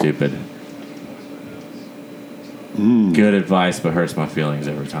simple, stupid. Good advice, but hurts my feelings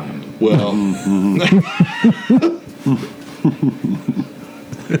every time. Well.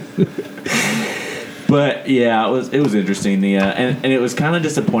 But yeah, it was interesting. The and it was kind of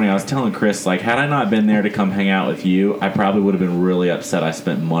disappointing. I was telling Chris, like, had I not been there to come hang out with you, I probably would have been really upset I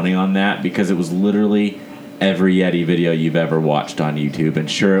spent money on that, because it was literally every Yeti video you've ever watched on YouTube. And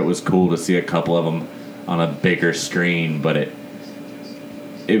sure, it was cool to see a couple of them on a bigger screen, but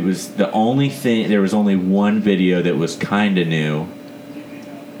it was the only thing. There was only one video that was kind of new,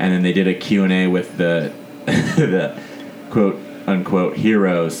 and then they did a Q&A with the the quote unquote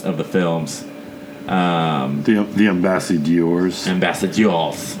heroes of the films. The ambassadors.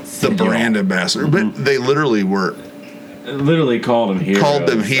 The brand ambassador. But they literally called them heroes. Of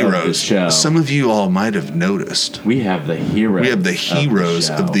the show. Some of you all might have noticed. We have the heroes. We have the heroes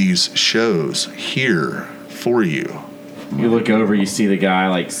of these shows here for you. You look over, you see the guy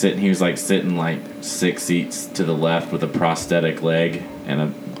like sitting. He was like sitting like 6 seats to the left with a prosthetic leg and a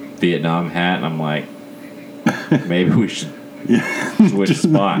Vietnam hat, and I'm like, maybe we should switch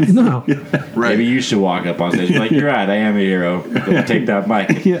spots. No. Right. Maybe you should walk up on stage and be like, you're right, I am a hero. Go take that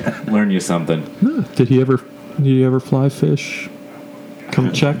mic and learn you something. No. Did he ever fly fish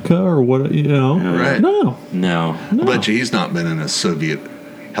Kamchatka or what, you know? Right. No. I bet you he's not been in a Soviet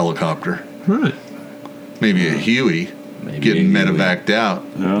helicopter. Right. Maybe a Huey getting medevaced out.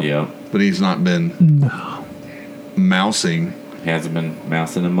 Yeah. But he's not been mousing. He hasn't been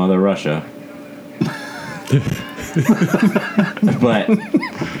mousing in Mother Russia. But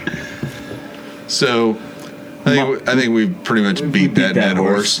so I think we've pretty much beat that dead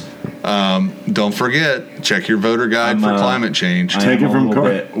horse. Don't forget, check your voter guide for climate change. Take it from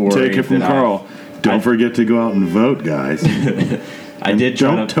Carl. Don't forget to go out and vote, guys.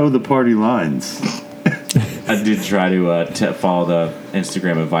 Don't toe the party lines. I did try to follow the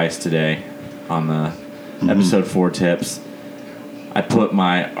Instagram advice today on the episode 4 tips. I put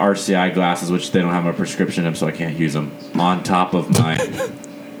my RCI glasses, which they don't have my prescription in, so I can't use them, on top of my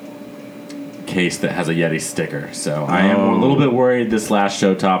case that has a Yeti sticker. So I am a little bit worried this last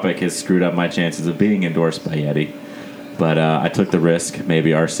show topic has screwed up my chances of being endorsed by Yeti. But I took the risk. Maybe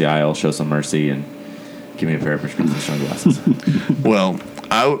RCI will show some mercy and give me a pair of prescription sunglasses. Well,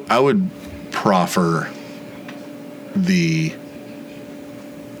 I would proffer the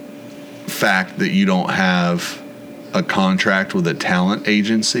fact that you don't have a contract with a talent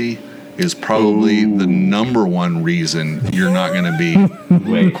agency is probably the number one reason you're not going to be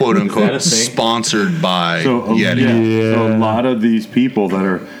quote unquote sponsored by Yeti. So a lot of these people that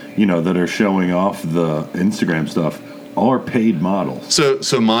are showing off the Instagram stuff are paid models.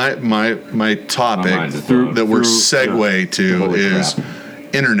 So my topic that we're segue to is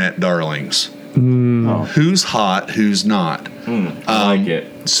internet darlings. Who's hot, who's not? I like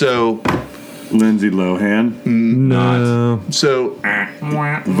it. So Lindsay Lohan. No. So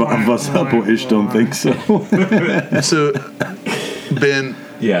Was helpful ish don't think so. So Ben,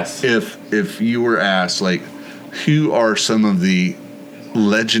 yes. If you were asked, like, who are some of the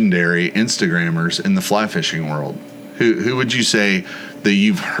legendary Instagrammers in the fly fishing world? Who would you say that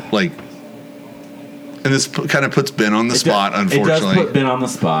you've heard, like? And this kind of puts Ben on the spot, unfortunately. It does put Ben on the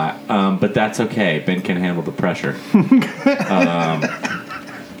spot, but that's okay. Ben can handle the pressure.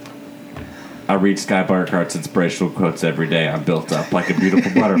 I read Sky Burkhart's inspirational quotes every day. I'm built up like a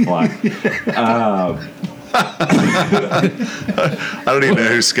beautiful butterfly. I don't even know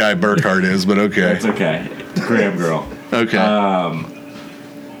who Sky Burkhart is, but okay. It's okay. Graham girl. Okay.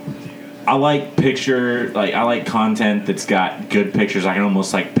 I like I like content that's got good pictures. I can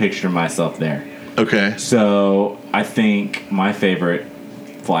almost like picture myself there. Okay. So I think my favorite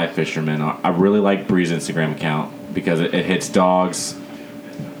fly fisherman, I really like Bree's Instagram account because it hits dogs,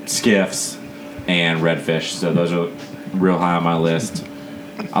 skiffs, and redfish. So those are real high on my list.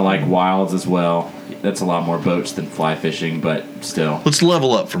 I like wilds as well. That's a lot more boats than fly fishing, but still. Let's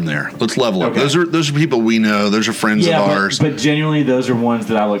level up from there. Let's level up. Okay. Those are people we know. Those are friends of ours. But genuinely, those are ones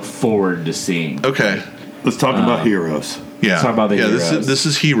that I look forward to seeing. Okay. Let's talk about heroes. Yeah. Let's talk about the heroes. This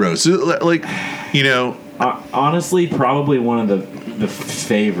is heroes. Like, you know. Honestly, probably one of the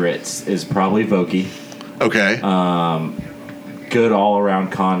favorites is probably Voki. Okay. Good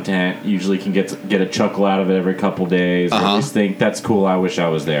all-around content. Usually can get a chuckle out of it every couple days. Or at least think, that's cool, I wish I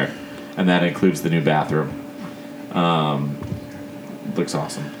was there. And that includes the new bathroom. Looks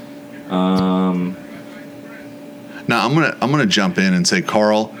awesome. Now I'm gonna jump in and say,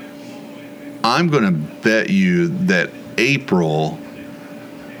 Carl, I'm gonna bet you that April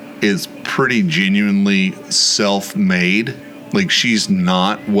is pretty genuinely self-made. Like, she's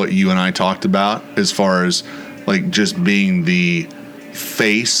not what you and I talked about as far as like just being the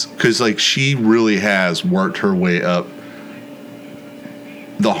face, because like she really has worked her way up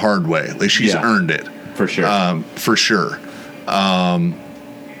the hard way. Like, she's earned it For sure. for sure.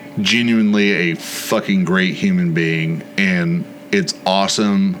 genuinely a fucking great human being, and it's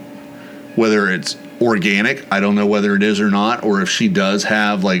awesome. Whether it's organic, I don't know whether it is or not, or if she does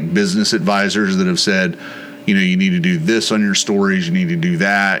have like business advisors that have said, you know, you need to do this on your stories, you need to do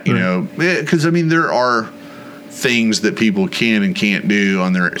that, you know, because I mean there are things that people can and can't do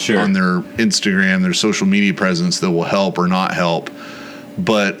on their on their Instagram, their social media presence that will help or not help.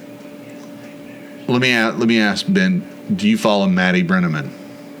 But let me ask Ben, do you follow Maddie Brenneman?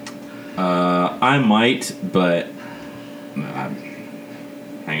 I might, but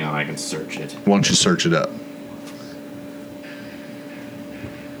hang on, I can search it. Why don't you search it up?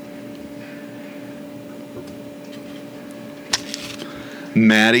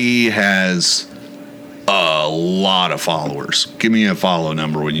 Maddie has a lot of followers. Give me a follow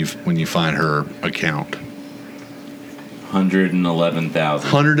number when you find her account.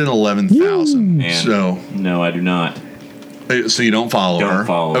 111,000. 111,000. So no, I do not. So you don't follow her? Don't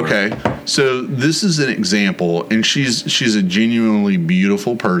follow her. Okay. So this is an example, and she's a genuinely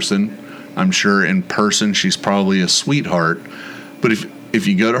beautiful person. I'm sure in person she's probably a sweetheart. But if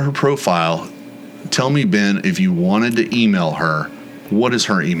you go to her profile, tell me, Ben, if you wanted to email her, what is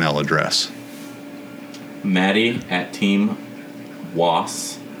her email address?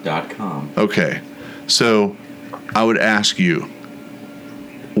 Maddie@teamwas.com. Okay. So I would ask you,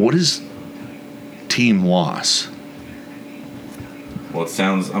 what is Team Was? Well, it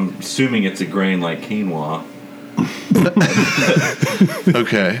sounds, I'm assuming it's a grain like quinoa.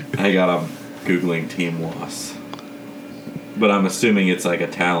 Okay. I'm Googling Team Was. But I'm assuming it's like a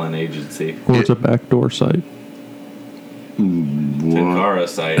talent agency. Or it's a backdoor site. Tenkara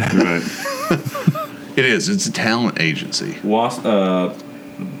site. Right. It is. It's a talent agency. Was,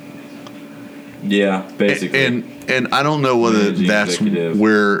 yeah, basically. And I don't know whether Managing that's executive.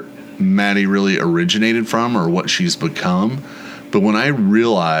 where Maddie really originated from or what she's become. But when I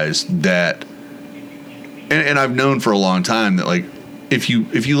realized that, and I've known for a long time that, like, if you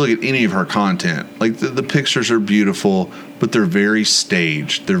look at any of her content, like the pictures are beautiful, but they're very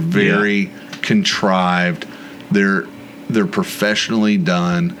staged. They're very contrived. They're professionally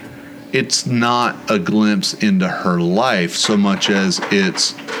done. It's not a glimpse into her life so much as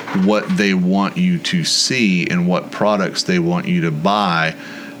it's what they want you to see and what products they want you to buy.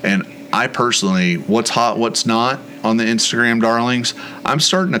 And I personally, what's hot, what's not on the Instagram darlings, I'm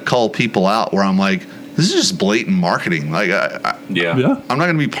starting to call people out where I'm like, this is just blatant marketing. Like, I'm not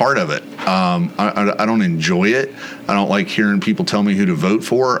going to be part of it. I don't enjoy it. I don't like hearing people tell me who to vote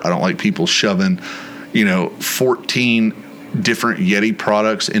for. I don't like people shoving, 14 different Yeti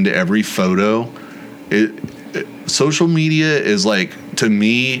products into every photo. Social media is like, to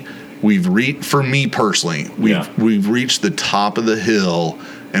me, for me personally, we've reached the top of the hill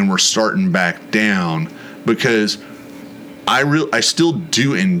and we're starting back down, because I still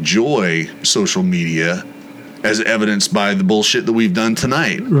do enjoy social media, as evidenced by the bullshit that we've done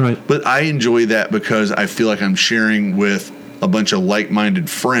tonight. Right. But I enjoy that because I feel like I'm sharing with a bunch of like-minded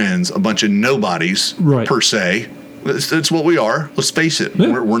friends, a bunch of nobodies, per se. That's what we are. Let's face it.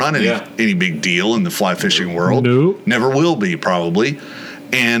 Yeah. We're not any big deal in the fly fishing world. Nope. Never will be, probably.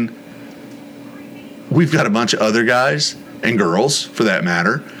 And we've got a bunch of other guys and girls, for that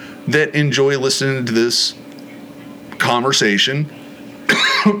matter, that enjoy listening to this conversation,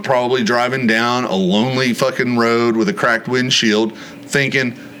 probably driving down a lonely fucking road with a cracked windshield,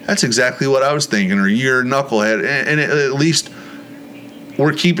 thinking, that's exactly what I was thinking, or you're a knucklehead. And at least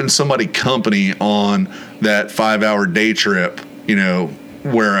we're keeping somebody company on that 5-hour day trip,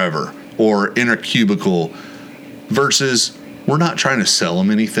 wherever, or in a cubicle, versus we're not trying to sell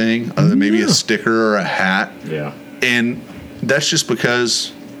them anything other than maybe a sticker or a hat. Yeah. And that's just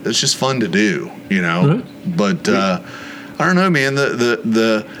because it's just fun to do, Right. But I don't know, man.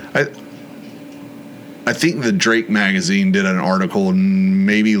 I think the Drake magazine did an article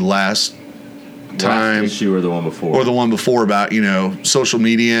maybe last time, issue or the one before, about social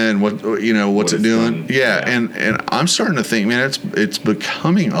media and what what's it doing. Yeah. And I'm starting to think, man, it's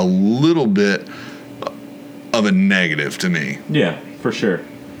becoming a little bit of a negative to me. Yeah, for sure.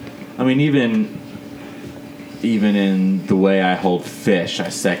 I mean, even in the way I hold fish, I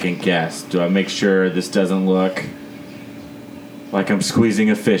second guess. Do I make sure this doesn't look like I'm squeezing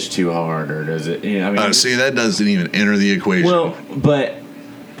a fish too hard, or does it? See, that doesn't even enter the equation. Well, but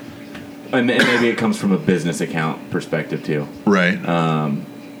maybe it comes from a business account perspective too, right?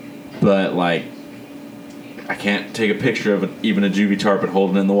 But like, I can't take a picture of even a juvie tarpon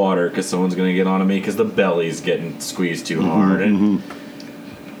holding it in the water because someone's going to get onto me because the belly's getting squeezed too hard, and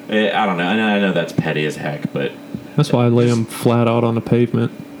I don't know. I know that's petty as heck, but that's why I lay them flat out on the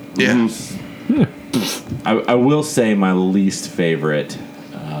pavement. Yeah. Yeah. I will say my least favorite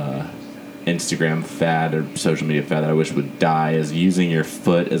Instagram fad or social media fad that I wish would die is using your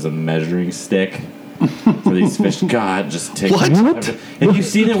foot as a measuring stick for these fish. God, just take What? Have you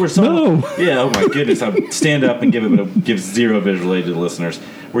seen it where someone? No. Yeah. Oh my goodness! I stand up and give it, but it gives zero visual aid to the listeners.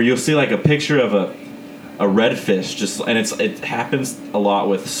 Where you'll see like a picture of a redfish, and it happens a lot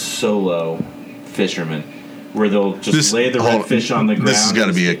with solo fishermen, where they'll just lay the redfish on the ground. This has got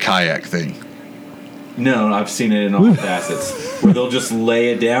to be a kayak thing. No, I've seen it in all facets, where they'll just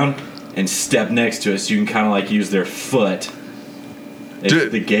lay it down and step next to it, so you can kind of like use their foot.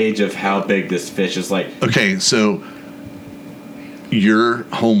 It's the gauge of how big this fish is. Like, okay, so your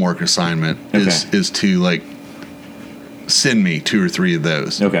homework assignment is to like send me 2 or 3 of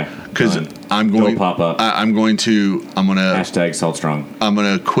those. Okay, because I'm going. They'll pop up. I'm gonna #SaltStrong. I'm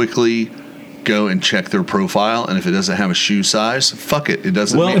gonna quickly go and check their profile, and if it doesn't have a shoe size, fuck it. It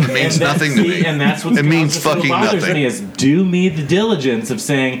doesn't. It means nothing to me. And that's what it means fucking nothing. Me is do me the diligence of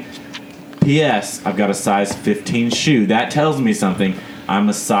saying, P.S. I've got a size 15 shoe. That tells me something. I'm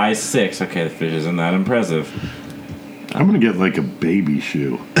a size 6. Okay, the fish isn't that impressive. I'm gonna get like a baby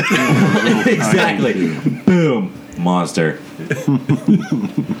shoe. Exactly. Boom. Monster.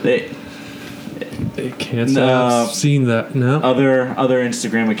 They can't say I've seen that. No. Other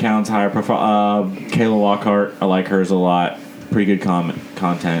Instagram accounts, higher profile. Kayla Lockhart, I like hers a lot. Pretty good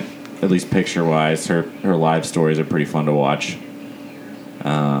content, at least picture wise. Her live stories are pretty fun to watch.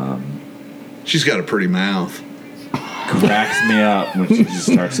 She's got a pretty mouth. Cracks me up when she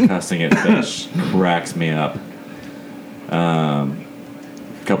just starts cussing at fish. Cracks me up. A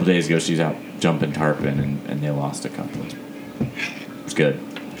couple days ago, she's out jumping tarpon, and they lost a couple. It's good.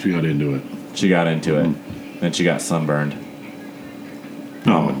 She got into it. Then she got sunburned.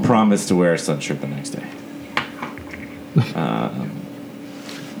 Oh. Promised to wear a sunshirt the next day.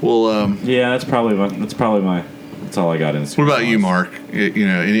 Well, yeah, that's probably my. That's all I got in. What about you, Mark? You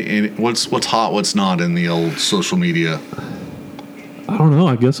know, what's hot, what's not in the old social media? I don't know.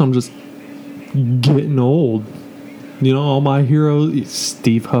 I guess I'm just getting old. You know, all my heroes: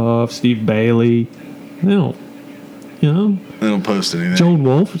 Steve Huff, Steve Bailey. They don't. You know, They don't post anything. Joan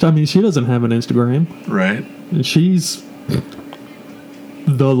Wolf. I mean, she doesn't have an Instagram, Right. and she's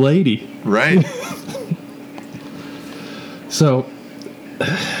the lady. Right. So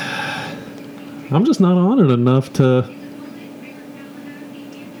I'm just not on it enough to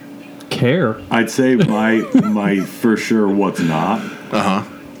care. I'd say my for sure what's not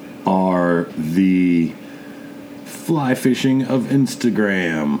are the fly fishing of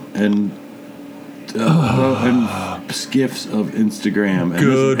Instagram and skiffs of Instagram. And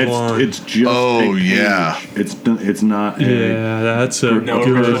Good one. It's just Oh, a page. yeah. It's not Yeah, that's a No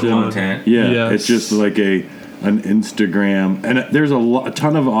good original one. content. Yeah, Yes. it's just like an Instagram, and there's a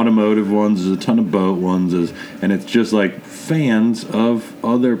ton of automotive ones, there's a ton of boat ones, and it's just like fans of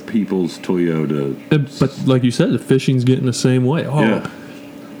other people's Toyota. But like you said, the fishing's getting the same way. Oh, Yeah.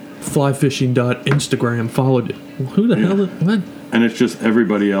 flyfishing.instagram followed it. Well, who the hell? What? And it's just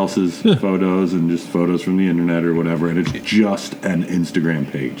everybody else's photos and just photos from the internet or whatever, and it's just an Instagram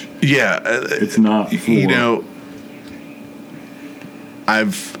page. Yeah. It's not for, You know,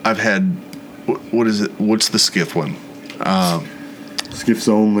 I've had what is it? What's the skiff one? Skiffs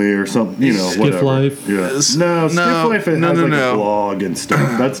only or something, you know, Skiff whatever. Life? Yeah. Skiff Life has like a blog and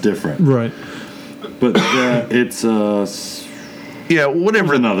stuff. That's different. Right. But it's Yeah, whatever.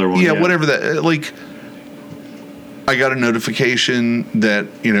 There's another one, Yeah, yeah. whatever that. Like, I got a notification that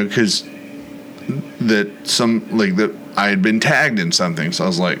because that I had been tagged in something. So I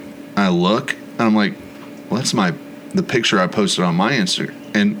was like, I look and I'm like, well, that's the picture I posted on my Instagram,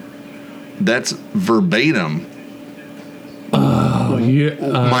 and that's verbatim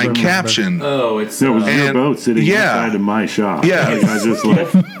Yeah, my caption. Oh, it's It was your And- boat sitting yeah. inside of my shop. Yeah. Like, I just like,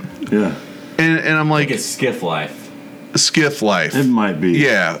 yeah, And I'm like, it's skiff life. skiff life. it might be.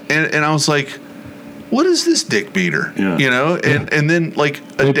 Yeah, and I was like, what is this dick beater? Yeah. And then like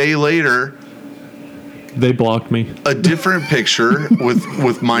a day later, they blocked me. a different picture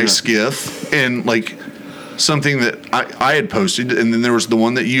with my skiff and like something that I had posted, and then there was the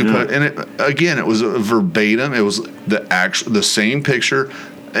one that you put, and it was a verbatim. It was the same picture,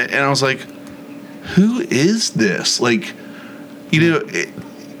 and I was like, who is this? Like,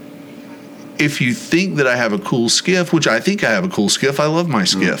 if you think that I have a cool skiff, which I think I have a cool skiff, I love my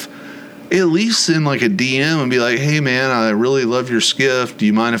skiff. At least send like a DM and be like, hey man, I really love your skiff. Do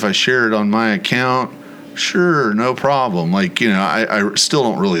you mind if I share it on my account? Sure, no problem. Like, I still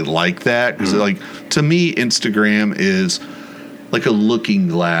don't really like that because like to me, Instagram is like a looking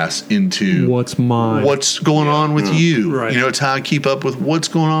glass into What's mine? what's going on with you. Right. It's how I keep up with what's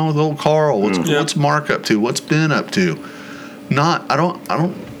going on with old Carl. What's Mark up to? What's Ben up to? I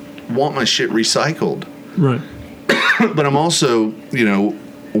don't want my shit recycled. Right. But I'm also,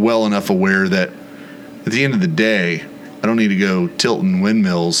 well enough aware that at the end of the day, I don't need to go tilting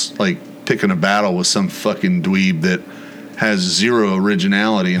windmills, like picking a battle with some fucking dweeb that has zero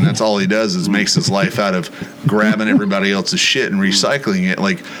originality, and that's all he does is makes his life out of grabbing everybody else's shit and recycling it.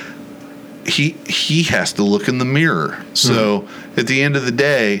 Like, he has to look in the mirror. So at the end of the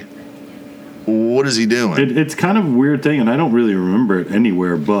day, what is he doing? It's kind of a weird thing, and I don't really remember it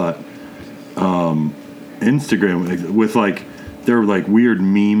anywhere but Instagram, with like there are like weird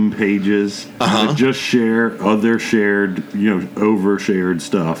meme pages that just share other shared, overshared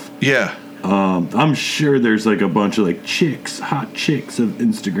stuff. Yeah. I'm sure there's like a bunch of like hot chicks of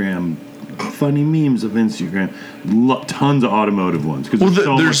Instagram, funny memes of Instagram, tons of automotive ones.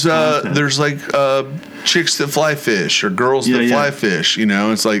 Because there's like chicks that fly fish or girls that fly fish.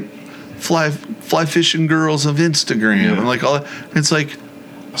 It's like fly fishing girls of Instagram and like all that. It's like.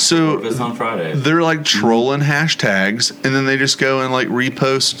 So this on Friday. They're like trolling hashtags, and then they just go and like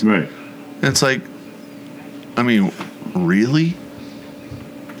repost. Right. And it's like, I mean, really?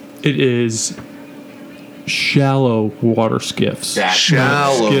 It is shallow water skiffs.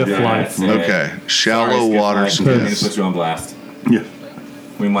 Shallow skiff life. Okay, shallow water skiff. I'm going to skiffs. put you on blast. Yeah.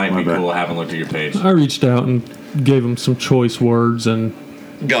 We might be bad. cool. I haven't looked at your page. I reached out and gave them some choice words and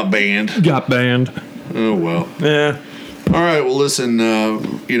Got banned. got banned. Oh well. Yeah. All right, well, listen,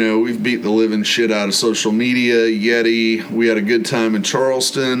 we've beat the living shit out of social media, Yeti. We had a good time in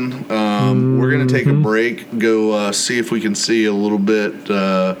Charleston. We're going to take a break, go see if we can see a little bit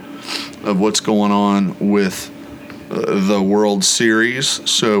of what's going on with the World Series.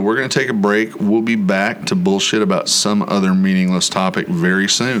 So we're going to take a break. We'll be back to bullshit about some other meaningless topic very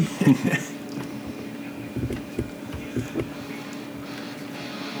soon.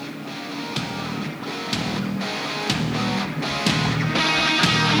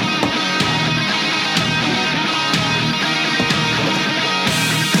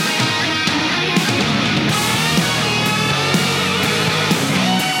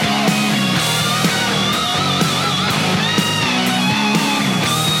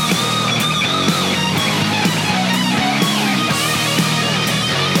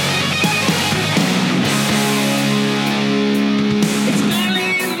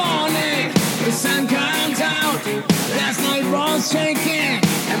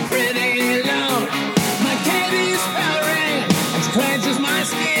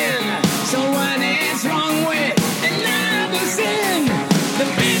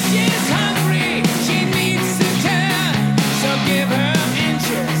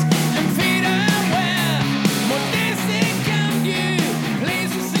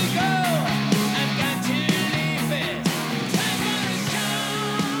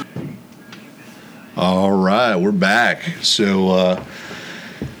 All right, we're back. So,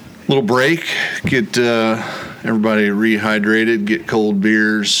 little break, get everybody rehydrated, get cold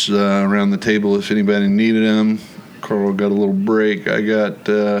beers around the table if anybody needed them. Carl got a little break. I got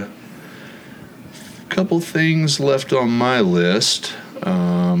a couple things left on my list.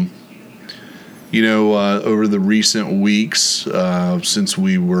 Over the recent weeks, since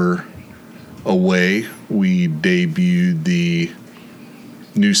we were away, we debuted the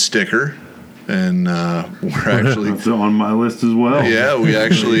new sticker. And we're actually that's on my list as well. Yeah, we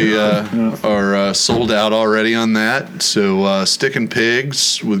actually are sold out already on that. So Stickin'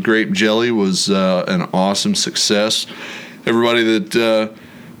 Pigs with grape jelly was an awesome success. Everybody that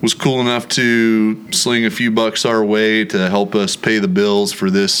was cool enough to sling a few bucks our way to help us pay the bills for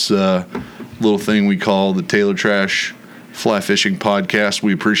this little thing we call the Taylor Trash Fly Fishing Podcast.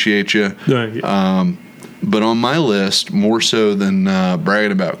 We appreciate you. Thank you. But on my list, more so than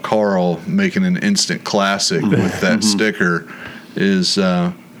bragging about Carl making an instant classic with that sticker, is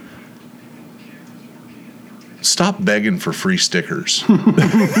stop begging for free stickers.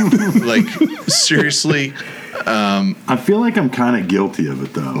 Like, seriously. I feel like I'm kind of guilty of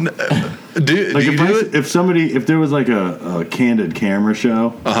it, though. Do you do it? If there was like a candid camera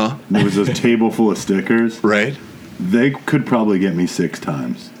show, and there was a table full of stickers, right? They could probably get me 6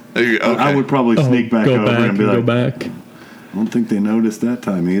 times. Okay. I would probably sneak back over and be like, back. I don't think they noticed that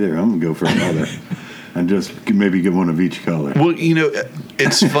time either. I'm gonna go for another, and just maybe get one of each color. Well,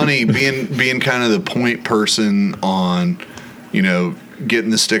 it's funny being kind of the point person on, getting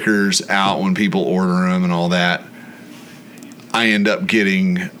the stickers out when people order them and all that. I end up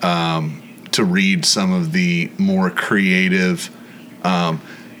getting to read some of the more creative.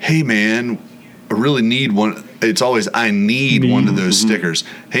 Hey man, I really need one. It's always, I need one of those stickers.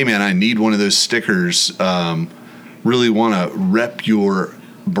 Hey, man, I need one of those stickers. Really want to rep your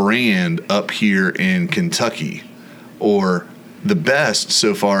brand up here in Kentucky. Or, the best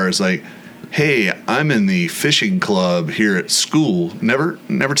so far is like, hey, I'm in the fishing club here at school. Never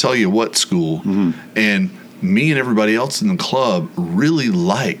tell you what school. And me and everybody else in the club really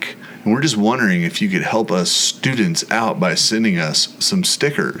like, and we're just wondering if you could help us students out by sending us some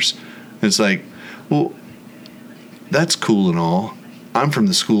stickers. And it's like, well, that's cool and all. I'm from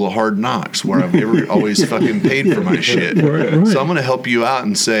the School of Hard Knocks, where I've always fucking paid for my shit. Right. So I'm going to help you out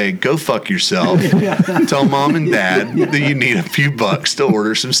and say, go fuck yourself. Tell mom and dad that you need a few bucks to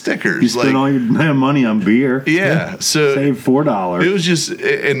order some stickers. You spend all your money on beer. Yeah. So Save $4. it was just,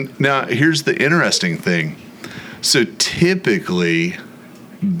 and now here's the interesting thing. So typically,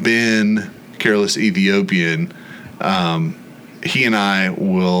 Ben, Careless Ethiopian, he and I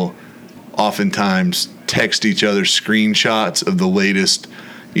will oftentimes text each other screenshots of the latest,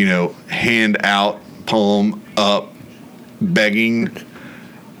 hand out, palm up, begging.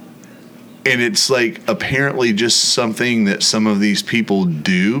 And it's like apparently just something that some of these people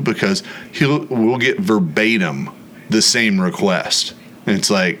do, because we'll get verbatim the same request. And it's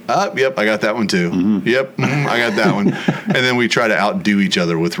like, yep, I got that one too. Yep, I got that one. And then we try to outdo each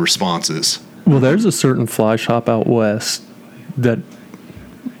other with responses. Well, there's a certain fly shop out west that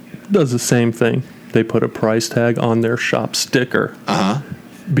does the same thing. They put a price tag on their shop sticker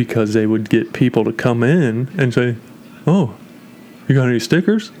because they would get people to come in and say, oh, you got any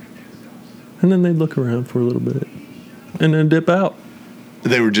stickers? And then they'd look around for a little bit and then dip out.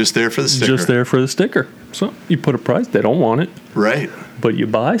 They were just there for the sticker. Just there for the sticker. So you put a price, they don't want it. Right. But you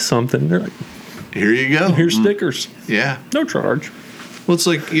buy something, they're like, here you go. here's stickers. Yeah. No charge. Well, it's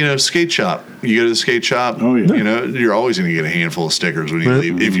like, skate shop. You go to the skate shop, Oh, yeah. You're always going to get a handful of stickers when you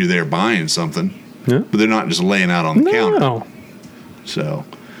leave, if you're there buying something. Yeah. But they're not just laying out on the counter. No. So,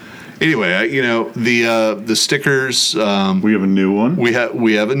 anyway, the stickers. We have a new one. We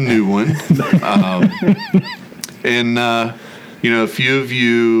have a new one, and a few of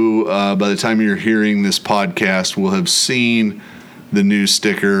you, by the time you're hearing this podcast, will have seen the new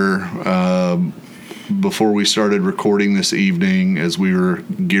sticker before we started recording this evening. As we were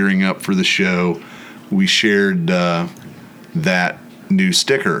gearing up for the show, we shared that new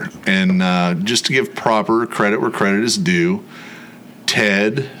sticker, and just to give proper credit where credit is due,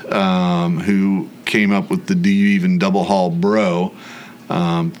 Ted, who came up with the "Do You Even Double Haul Bro,"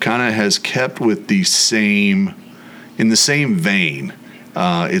 kind of has kept with the same vein.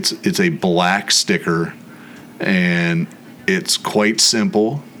 It's a black sticker, and it's quite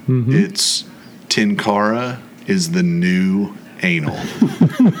simple. It's Tin Cara is the new anal,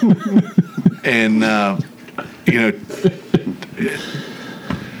 and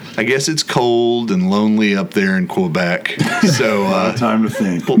I guess it's cold and lonely up there in Quebec. So Time to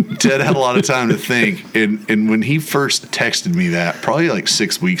think. Ted had a lot of time to think. And when he first texted me that, probably like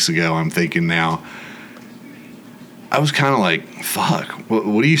 6 weeks ago, I'm thinking now, I was kind of like, fuck,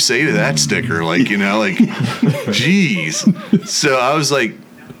 what do you say to that sticker? Like, geez. So I was like,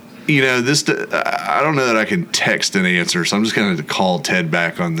 I don't know that I can text an answer, so I'm just going to call Ted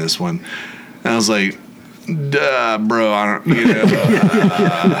back on this one. And I was like, duh, bro, I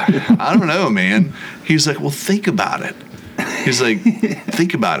don't know, man. He's like, well, think about it. He's like,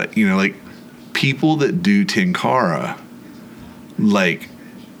 think about it. Like people that do Tin Cara, like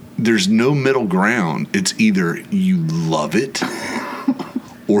there's no middle ground. It's either you love it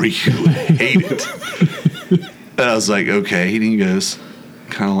or you hate it. And I was like, okay. And he goes,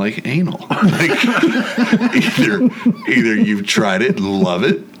 kind of like anal. Like either you've tried it and love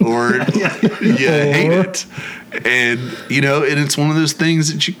it, or you hate it. And and it's one of those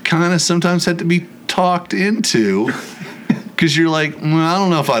things that you kind of sometimes have to be talked into, because you're like, well, I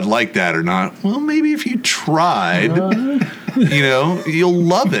don't know if I'd like that or not. Well, maybe if you tried, you'll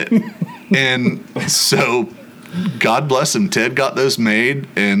love it. And so God bless him. Ted got those made,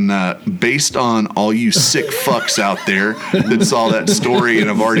 and based on all you sick fucks out there that saw that story and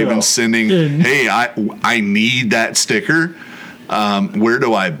have already been sending, hey, I need that sticker. Where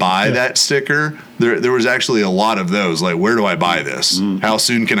do I buy that sticker? There was actually a lot of those. Like, where do I buy this? How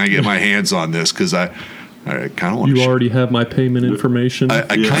soon can I get my hands on this? Because I kind of want. You already have my payment information. I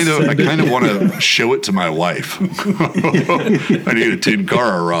kind of want to show it to my wife. I need a Tin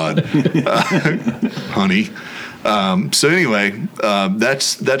Cara rod, honey. So anyway,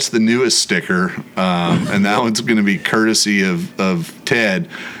 that's the newest sticker, and that one's going to be courtesy of Ted.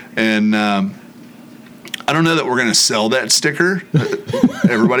 And I don't know that we're going to sell that sticker.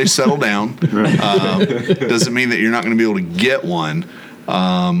 Everybody settle down. Doesn't mean that you're not going to be able to get one.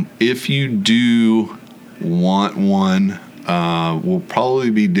 If you do want one, we'll probably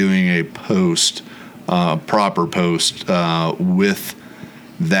be doing a post, proper post with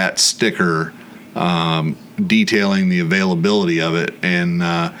that sticker. detailing the availability of it. And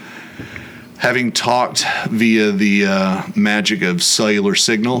having talked via the magic of cellular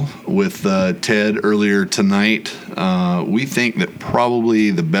signal with Ted earlier tonight, we think that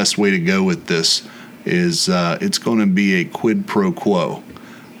probably the best way to go with this is it's going to be a quid pro quo.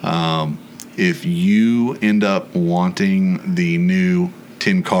 If you end up wanting the new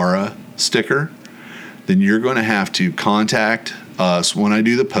Tin Cara sticker, then you're going to have to contact us. When I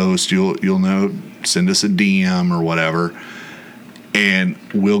do the post, you'll know, send us a DM or whatever, and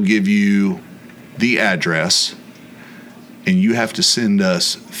we'll give you the address, and you have to send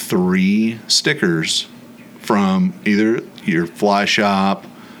us 3 stickers from either your fly shop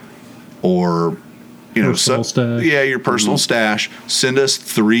or your personal stash. Send us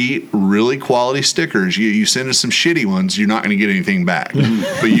 3 really quality stickers. You send us some shitty ones, you're not going to get anything back.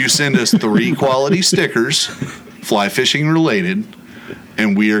 But you send us 3 quality stickers, fly fishing related,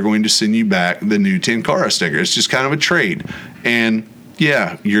 and we are going to send you back the new Tin Cara sticker. It's just kind of a trade. And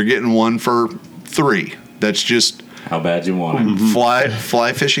yeah, you're getting 1 for 3. That's just how bad you want it.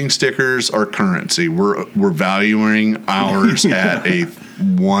 Fly fishing stickers are currency. We're valuing ours at a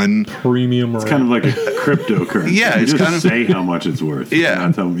 1 premium. It's kind of like a cryptocurrency. Yeah, you it's just kind of say how much it's worth.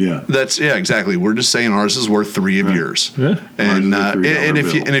 Yeah, That's exactly. We're just saying ours is worth 3 of yours. Yeah. And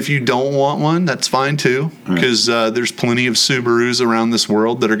if you don't want one, that's fine too, because there's plenty of Subarus around this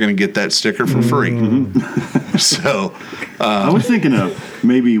world that are going to get that sticker for free. So I was thinking of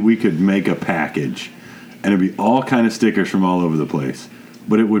maybe we could make a package, and it'd be all kind of stickers from all over the place,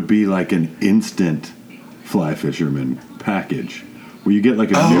 but it would be like an instant fly fisherman package where you get like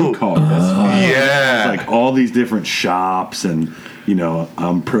a new card. Yeah. It's like all these different shops, and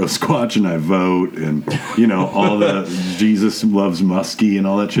I'm pro Squatch and I vote, and all the Jesus loves muskie and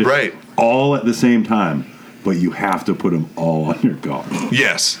all that shit. Right. All at the same time, but you have to put them all on your card.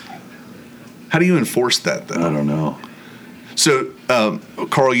 Yes. How do you enforce that, though? I don't know. So,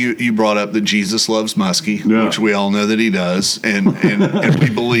 Carl, you brought up that Jesus loves muskie, which we all know that he does, and we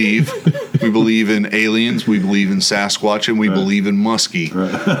believe in aliens, we believe in Sasquatch, and we believe in muskie.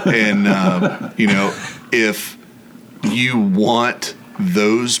 And if you want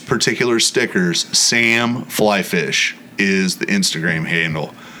those particular stickers, Sam Flyfish is the Instagram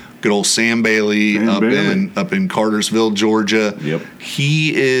handle. Good old Sam Bailey up in Cartersville, Georgia. Yep.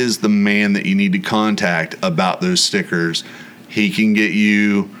 He is the man that you need to contact about those stickers. He can get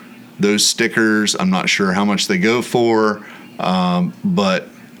you those stickers. I'm not sure how much they go for, but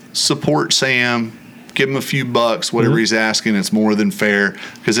support Sam. Give him a few bucks, whatever he's asking. It's more than fair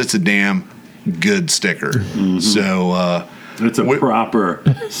because it's a damn good sticker. So it's a proper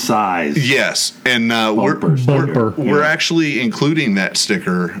size. Yes, and we're actually including that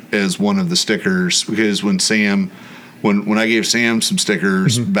sticker as one of the stickers because when I gave Sam some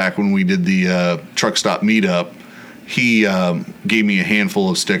stickers back when we did the truck stop meetup, he gave me a handful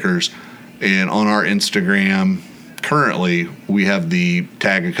of stickers, and on our Instagram currently we have the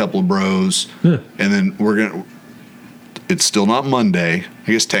tag a couple of bros, and then it's still not Monday.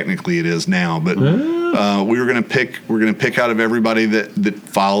 I guess technically it is now, but we're gonna pick out of everybody that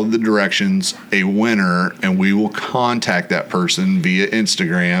followed the directions a winner, and we will contact that person via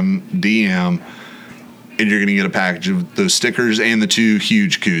Instagram DM, and you're gonna get a package of those stickers and the 2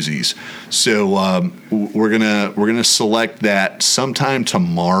 huge koozies. So we're gonna select that sometime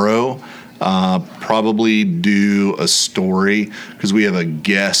tomorrow. Probably do a story because we have a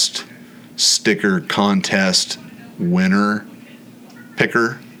guest sticker contest winner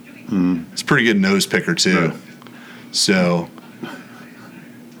picker. It's a pretty good nose picker too. Right. So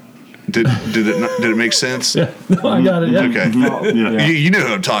did it make sense? Yeah, no, I got it. Yeah. Okay. You know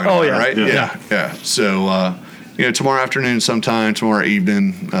who I'm talking about, right? Yeah. So tomorrow afternoon, sometime tomorrow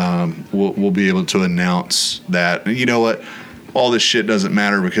evening, we'll be able to announce that. And you know what? All this shit doesn't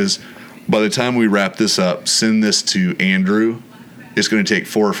matter because by the time we wrap this up, send this to Andrew. It's going to take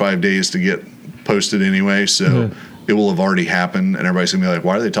 4 or 5 days to get posted anyway, so it will have already happened, and everybody's going to be like,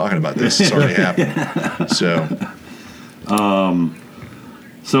 why are they talking about this? It's already happened.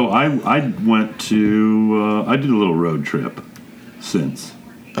 So I went to I did a little road trip since.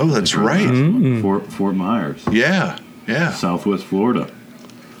 Oh, that's right. Fort Myers. Yeah. Southwest Florida.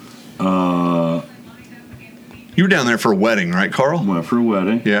 You were down there for a wedding, right, Carl? Went for a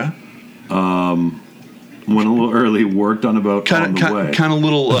wedding. Yeah. Went a little early, worked on the boat on the way. Kind of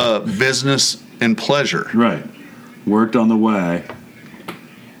little business and pleasure. Right. Worked on the way.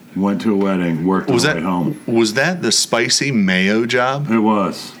 Went to a wedding. Worked on the way home. Was that the spicy mayo job? It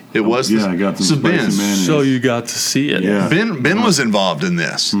was. It was. Yeah, I got some spicy Ben, mayonnaise. So you got to see it. Yeah. Ben was involved in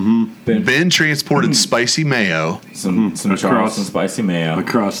this. Mm-hmm. Ben transported spicy mayo. Some Across- Charleston spicy mayo.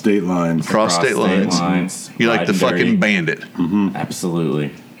 Across state lines. Across state lines. You like the riding fucking dirty. bandit.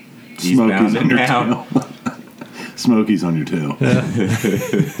 Absolutely. Smokies Eastbound on and your down. tail. Smokies on your tail.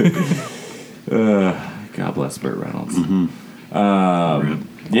 God bless Burt Reynolds.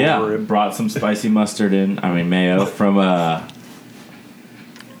 Mm-hmm. Yeah, brought some spicy mustard in. I mean mayo from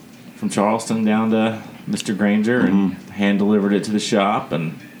Charleston down to Mr. Granger and hand delivered it to the shop.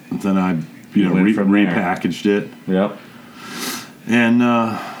 And And then I, Went from there. repackaged it yep, and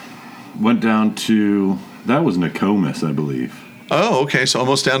went down to, that was Nokomis, I believe. Oh, okay. So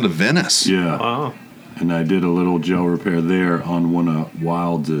almost down to Venice. Yeah. Wow. And I did a little gel repair there on one of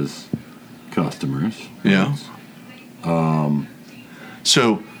Wilds' customers. Yeah.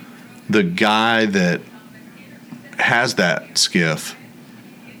 So the guy that has that skiff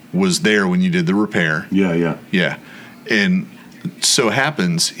was there when you did the repair. Yeah, yeah. Yeah. And so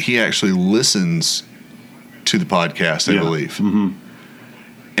happens he actually listens to the podcast, I Yeah. believe. Mm-hmm.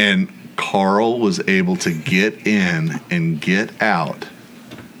 And Carl was able to get in and get out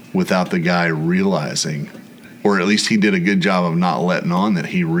without the guy realizing, or at least he did a good job of not letting on that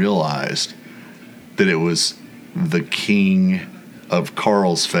he realized that it was the king of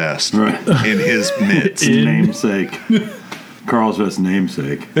Carlsfest Right. in his midst. Namesake. Carlsfest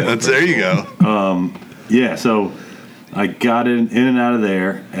namesake. There you go. Yeah, so I got in and out of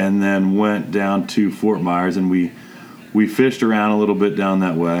there and then went down to Fort Myers and we fished around a little bit down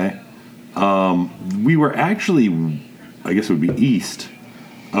that way. We were actually, I guess it would be east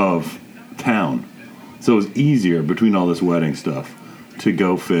of town. So it was easier between all this wedding stuff to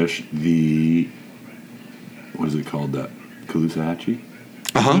go fish the, what is it called, that Caloosahatchee?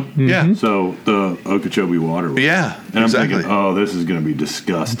 Uh-huh. Yeah. So the Okeechobee Waterway. Yeah, And I'm exactly. thinking, oh, this is going to be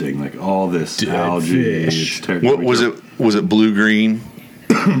disgusting. Like all this algae. fish. It's terrible. What was it? Was it blue green?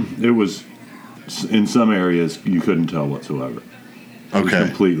 It was, in some areas, you couldn't tell whatsoever. It was Okay.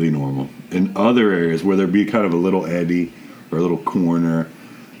 completely normal. In other areas where there'd be kind of a little eddy or a little corner,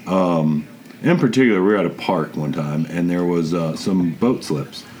 in particular, we were at a park one time and there was some boat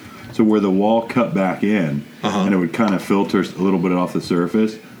slips. So where the wall cut back in and it would kind of filter a little bit off the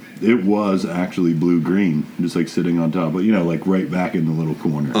surface, it was actually blue-green, just like sitting on top. But, like right back in the little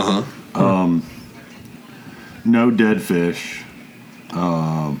corner. No dead fish.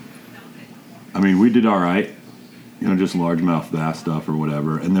 I mean, we did all right. Just largemouth bass stuff or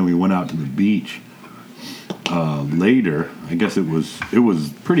whatever. And then we went out to the beach later. I guess it was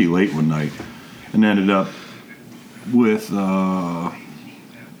pretty late one night, and ended up with I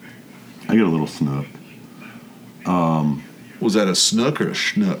got a little snook. Was that a snook or a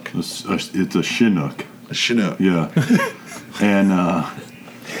schnook? It's a chinook. A chinook. Yeah. And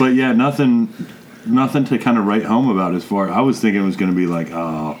but yeah, nothing to kind of write home about as far. I was thinking it was going to be like,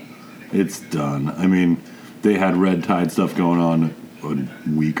 oh, it's done. I mean, they had red tide stuff going on a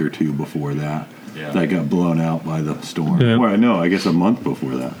week or two before that. Yeah. That got blown out by the storm. Yeah. Well, no, I guess a month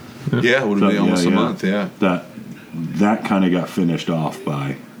before that. Yeah, it would have been almost a month. Yeah. That kind of got finished off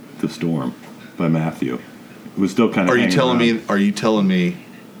by the storm, by Matthew. It was still kind of. Are you telling me,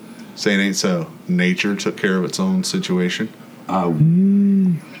 saying ain't so? Nature took care of its own situation.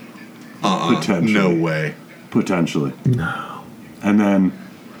 Potentially. No way. Potentially. No. And then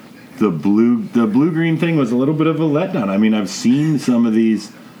the blue green thing was a little bit of a letdown. I mean, I've seen some of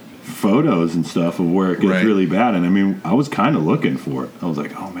these photos and stuff of where it gets Right. really bad, and I mean, I was kind of looking for it. I was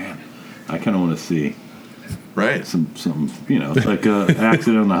like, oh man, I kind of want to see Right. something, like an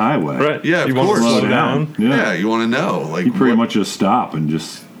accident on the highway. Right. Yeah, of you want course. to slow Slow down. down. Yeah. You want to know, like, You pretty what- much just stop and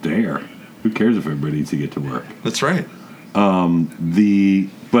just stare. Who cares if everybody needs to get to work? That's right.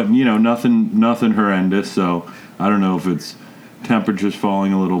 But nothing horrendous. So I don't know if it's temperatures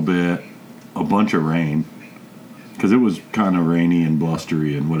falling a little bit, a bunch of rain, because it was kind of rainy and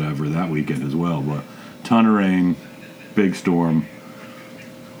blustery and whatever that weekend as well. But ton of rain, big storm.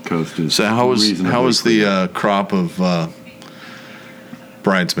 Coast is So how was reasonably clear. the crop of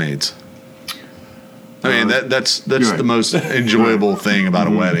bridesmaids? I mean, that's Right. the most enjoyable thing about a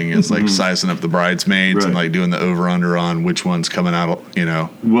wedding is like sizing up the bridesmaids and Right. like doing the over under on which one's coming out.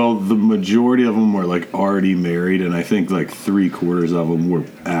 Well, the majority of them were like already married, and I think like 3/4 of them were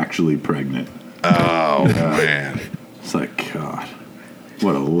actually pregnant. Oh man, It's like, God,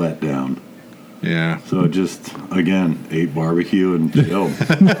 what a letdown. yeah. So just, again, ate barbecue and chilled.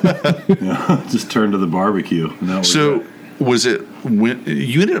 Just turned to the barbecue. And that was So it. was it when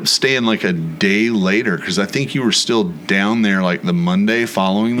you ended up staying like a day later? Because I think you were still down there like the Monday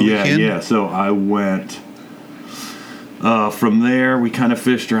following the weekend. Yeah. So I went From there, we kind of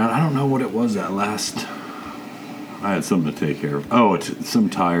fished around. I don't know what it was that last. I had something to take care of. Oh, it's some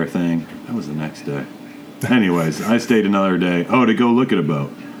tire thing. That was the next day. Anyways, I stayed another day. Oh, to go look at a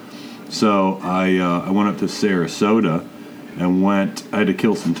boat. So I went up to Sarasota and went. I had to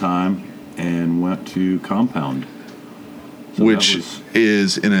kill some time and went to Compound, so which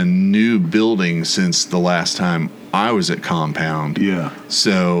is in a new building since the last time I was at Compound. Yeah.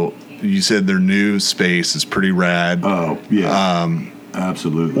 So you said their new space is pretty rad. Oh yeah.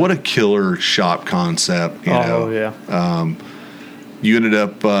 Absolutely. What a killer shop concept! You know? Yeah. You ended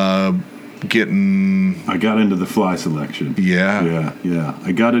up getting. I got into the fly selection. Yeah. Yeah.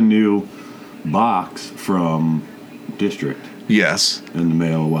 I got a new box from District Yes. in the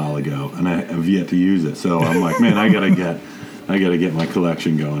mail a while ago, and I have yet to use it. So I'm like, man, I gotta get my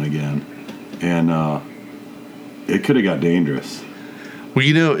collection going again, and it could have got dangerous. Well,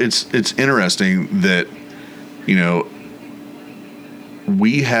 you know, it's interesting that, you know,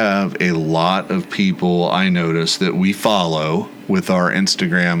 we have a lot of people I notice that we follow with our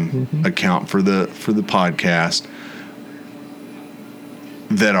Instagram account for the podcast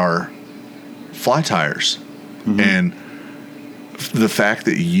that are fly tires. And the fact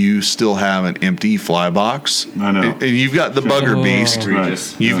that you still have an empty fly box, I know. and you've got the Bugger Beast,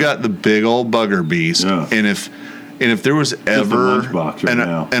 Right. you've got the big old Bugger Beast, Yeah. and if there was a ever lunchbox right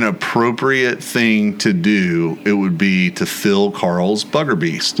now. an appropriate thing to do, it would be to fill Carl's Bugger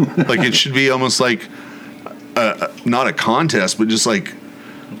Beast. Like, it should be almost like not a contest, but just like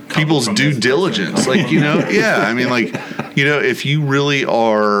people's due diligence. Like, you know, yeah. I mean, like, you know, if you really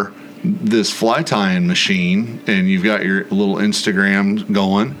are this fly tying machine and you've got your little Instagram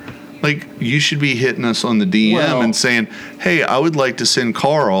going, like, you should be hitting us on the DM and saying, hey, I would like to send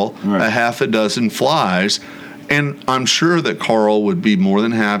Carl a half a dozen flies. And I'm sure that Carl would be more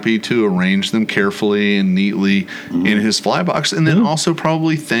than happy to arrange them carefully and neatly in his fly box, and then also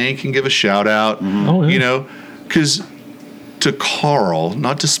probably thank and give a shout out, Oh, yeah. you know, because to Carl,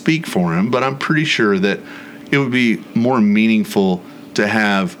 not to speak for him, but I'm pretty sure that it would be more meaningful to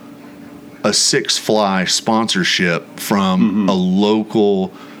have a Six Fly sponsorship from a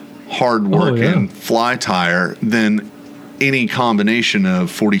local hardworking fly tire than any combination of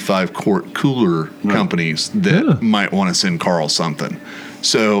 45 quart cooler companies that might want to send Carl something.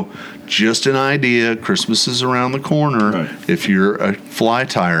 So just an idea. Christmas is around the corner. Right. If you're a fly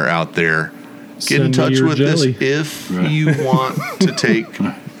tire out there, get Send in me touch your with jelly. us if you want to take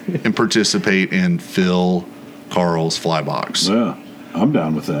and participate in Phil Carl's fly box. Yeah, I'm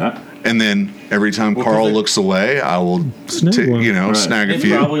down with that. And then every time Carl looks away, I will Snag one. snag a They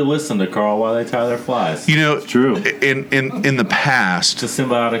few. probably listen to Carl while they tie their flies. You know, True. in the past, It's a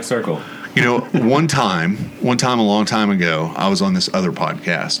symbiotic circle. you know, one time a long time ago, I was on this other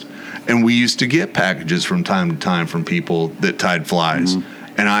podcast, and we used to get packages from time to time from people that tied flies.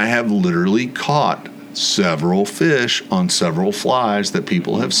 And I have literally caught several fish on several flies that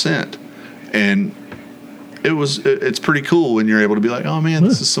people have sent. And it's pretty cool when you're able to be like, oh man,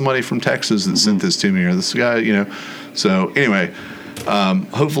 this is somebody from Texas that sent this to me, or this guy, you know. So anyway,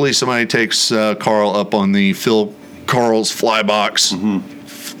 hopefully somebody takes Carl up on the Phil Carl's fly box,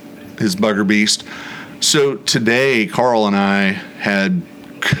 his Bugger Beast. So today, Carl and I had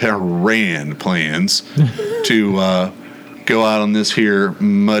grand plans to go out on this here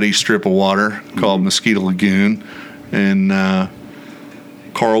muddy strip of water called Mosquito Lagoon, and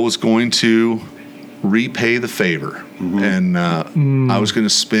Carl was going to repay the favor, and I was going to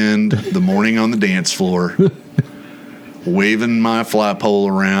spend the morning on the dance floor waving my fly pole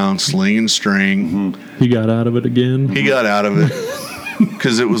around, slinging string. He got out of it again. He got out of it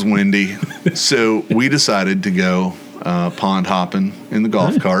because it was windy, so we decided to go pond hopping in the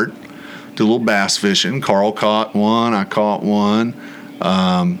golf cart, do a little bass fishing. Carl caught one, I caught one.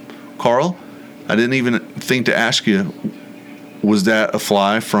 Carl, I didn't even think to ask you, was that a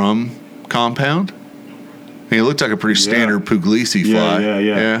fly from Compound? I mean, it looked like a pretty standard Puglisi fly.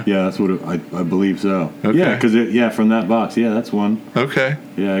 Yeah. That's what I believe so. Okay. Yeah, because from that box. Yeah, that's one. Okay.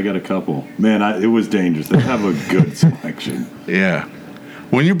 Yeah, I got a couple. Man, it was dangerous. They have a good selection. Yeah.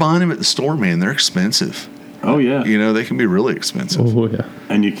 When you're buying them at the store, man, they're expensive. Oh yeah. You know, they can be really expensive. Oh yeah.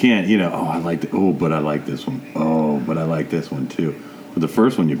 And you can't, but I like this one. Oh, but I like this one too. But the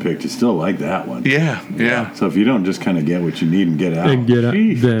first one you picked, you still like that one. Yeah. So if you don't just kind of get what you need and get out, And get out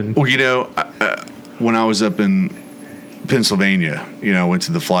sheesh. then. Well, you know, when I was up in Pennsylvania, you know, I went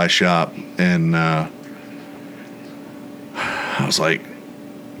to the fly shop, and I was like,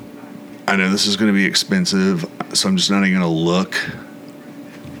 I know this is going to be expensive, so I'm just not even going to look.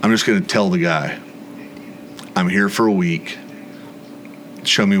 I'm just going to tell the guy, I'm here for a week.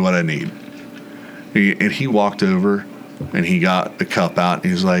 Show me what I need. And he walked over And he got the cup out,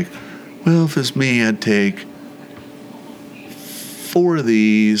 and he's like, well, if it's me, I'd take 4 of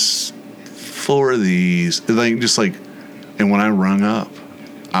these. Like, just like, and when I rung up,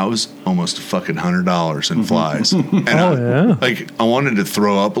 I was almost fucking $100 in flies. And I wanted to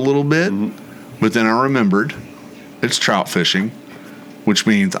throw up a little bit, but then I remembered it's trout fishing, which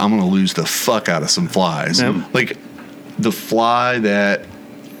means I'm going to lose the fuck out of some flies. Yep. Like, the fly that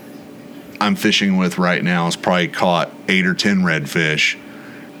I'm fishing with right now has probably caught 8 or 10 redfish.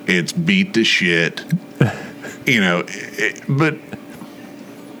 It's beat to shit, but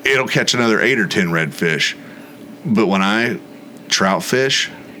it'll catch another 8 or 10 redfish. But when I trout fish,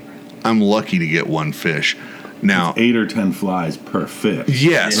 I'm lucky to get 1 fish. Now, it's 8 or 10 flies per fish.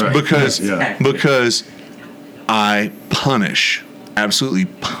 Yes, right. because I absolutely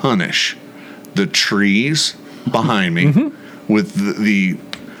punish the trees behind me with the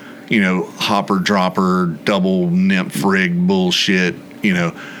hopper dropper double nymph rig bullshit,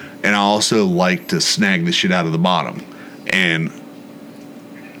 and I also like to snag the shit out of the bottom. And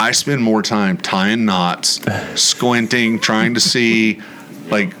I spend more time tying knots, squinting, trying to see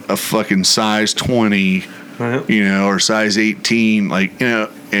like a fucking size 20, or size 18,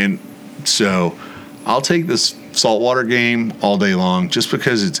 and so I'll take this saltwater game all day long just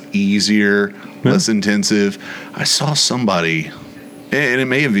because it's easier, less intensive. I saw somebody, and it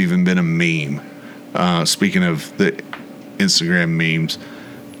may have even been a meme, speaking of the Instagram memes.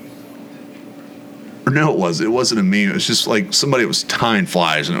 Or no, it wasn't a meme. It was just like somebody was tying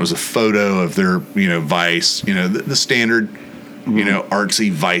flies, and it was a photo of their, vise, the standard,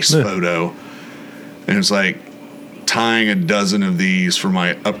 artsy vise photo. And it's like tying a dozen of these for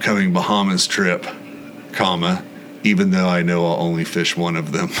my upcoming Bahamas trip, even though I know I'll only fish 1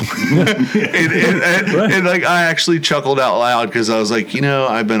 of them. and like, I actually chuckled out loud because I was like,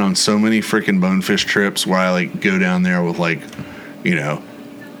 I've been on so many freaking bonefish trips where I like go down there with like,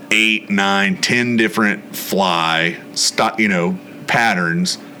 8, 9, 10 different fly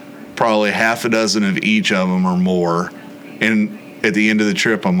patterns, probably half a dozen of each of them or more. And at the end of the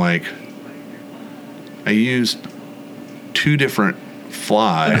trip, I'm like, I used 2 different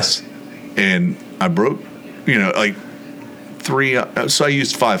flies and I broke, 3. So I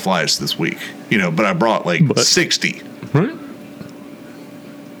used 5 flies this week, but I brought 60. Right?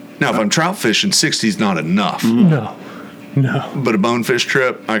 Now, if I'm trout fishing, 60 is not enough. No. But a bonefish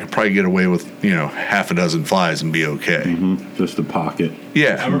trip, I could probably get away with, half a dozen flies and be okay. Just a pocket.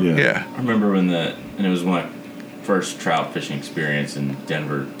 Yeah. I remember and it was my first trout fishing experience in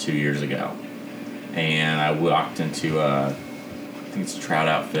Denver 2 years ago. And I walked into, I think it's Trout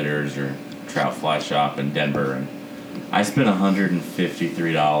Outfitters or Trout Fly Shop in Denver. And I spent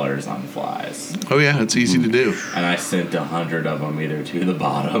 $153 on flies. Oh, yeah, it's easy to do. And I sent 100 of them either to the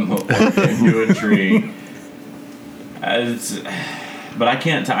bottom or into a tree. But I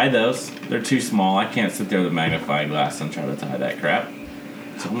can't tie those. They're too small. I can't sit there with a magnifying glass and try to tie that crap.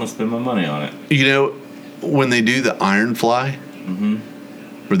 So I'm going to spend my money on it. When they do the iron fly,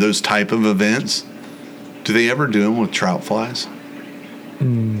 or those type of events, do they ever do them with trout flies?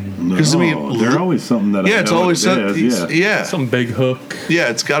 No, they're always something that. Yeah, it's always something. Yeah, some big hook. Yeah,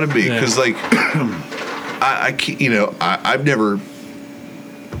 it's got to be because I've never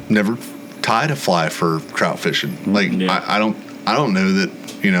tied a fly for trout fishing. I don't know that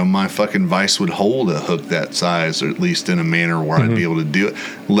my fucking vise would hold a hook that size, or at least in a manner where I'd be able to do it.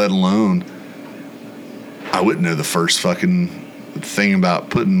 Let alone, I wouldn't know the first fucking thing about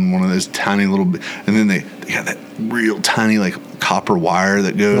putting one of those tiny little, and then they got that real tiny copper wire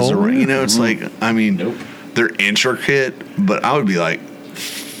that goes around. It's Nope. They're intricate, but I would be like,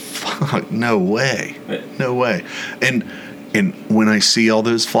 fuck, no way. And when I see all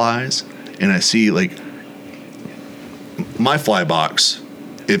those flies, and I see my fly box,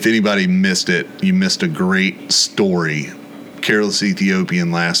 if anybody missed it, you missed a great story. Careless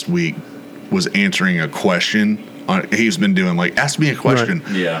Ethiopian last week was answering a question. He's been doing ask me a question.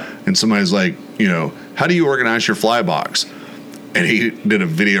 Right. Yeah. And somebody's like, how do you organize your fly box? And he did a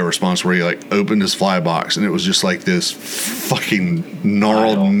video response where he opened his fly box, and it was just this fucking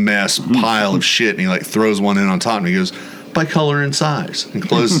gnarled mess pile of shit. And he throws one in on top, and he goes, by color and size, and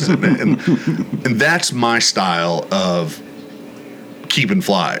closes it. And that's my style of keeping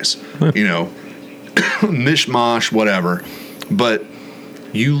flies, mishmash, whatever. But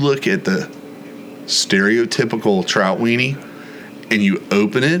you look at the stereotypical trout weenie, and you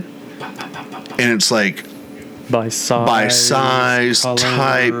open it, and it's by size,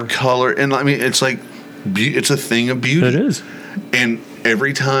 type, color, and it's it's a thing of beauty. It is. And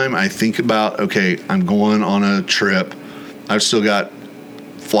every time I think about, okay, I'm going on a trip, I've still got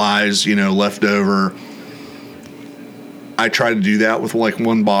flies, left over. I try to do that with like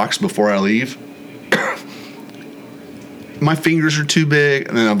one box before I leave. My fingers are too big,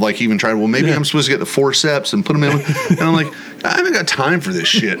 and then I've like even tried. Well, maybe I'm supposed to get the forceps and put them in, and I'm like, I haven't got time for this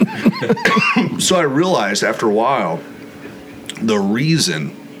shit. So I realized after a while, the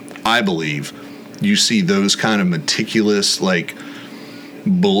reason I believe you see those kind of meticulous, like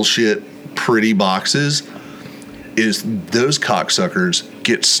bullshit, pretty boxes is those cocksuckers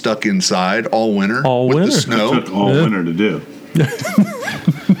get stuck inside all winter with the snow. It took all winter to do.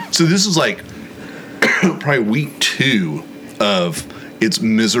 So this is like probably week 2 of it's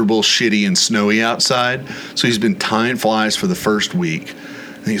miserable, shitty, and snowy outside. So he's been tying flies for the first week.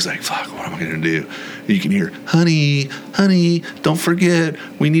 And he's like, fuck, what am I going to do? And you can hear, honey, don't forget,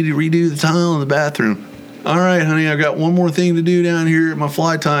 we need to redo the tile in the bathroom. All right, honey, I've got one more thing to do down here at my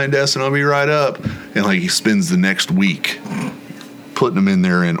fly tying desk, and I'll be right up. And like he spends the next week putting them in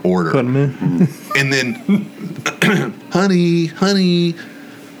there in order. Put them in. And then, honey,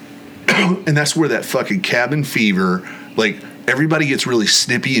 and that's where that fucking cabin fever, like everybody gets really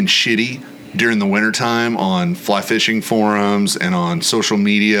snippy and shitty during the wintertime on fly fishing forums and on social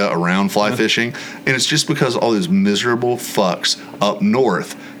media around fly fishing. And it's just because all those miserable fucks up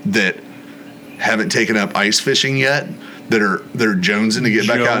north that haven't taken up ice fishing yet, that are jonesing to get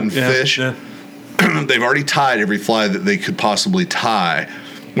back out and fish. Yeah. They've already tied every fly that they could possibly tie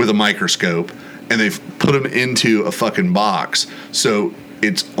with a microscope, and they've put them into a fucking box. So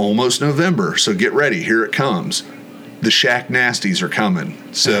it's almost November, so get ready. Here it comes. The Shack Nasties are coming.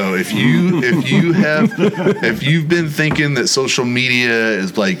 So if you've been thinking that social media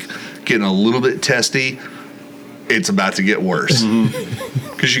is like getting a little bit testy, it's about to get worse.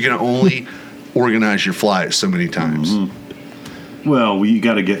 Because you can only organize your flies so many times. Well, we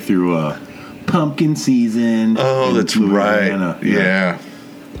got to get through pumpkin season. Oh, that's right. Yeah.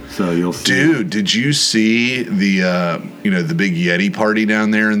 So you'll see. Dude, did you see the the big Yeti party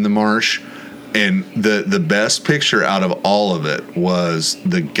down there in the marsh? And the best picture out of all of it was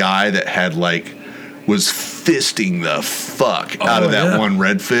the guy that had was fisting the fuck out of that one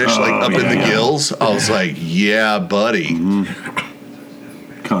redfish, up in the gills. I was like, yeah, buddy.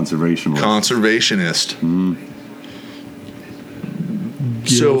 Conservationist.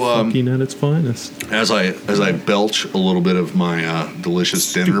 So, fucking at its finest. As I belch a little bit of my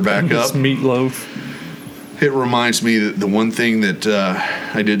delicious dinner back up, meatloaf. It reminds me that the one thing that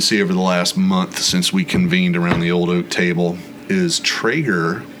I did see over the last month since we convened around the old oak table is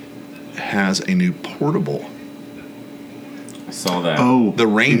Traeger has a new portable. I saw that. Oh, the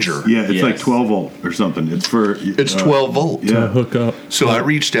Ranger. It's like 12 volt or something. It's 12 volt. Yeah, hook up. So I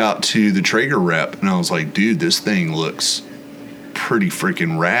reached out to the Traeger rep and I was like, dude, this thing looks pretty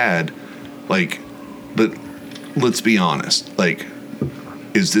freaking rad. But let's be honest.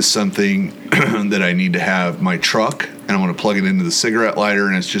 Is this something that I need to have my truck and I want to plug it into the cigarette lighter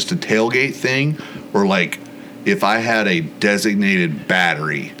and it's just a tailgate thing? Or if I had a designated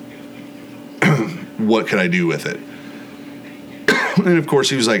battery, what could I do with it? And of course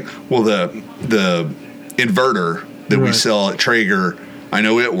he was like, well, the inverter that we sell at Traeger, I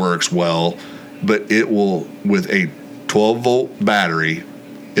know it works well, but it will, with a 12 volt battery,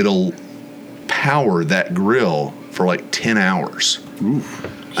 it'll power that grill for 10 hours. Oof.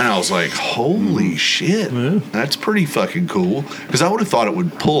 And I was like, holy shit, that's pretty fucking cool. Because I would have thought it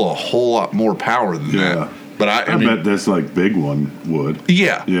would pull a whole lot more power than that. But I mean, bet this big one would.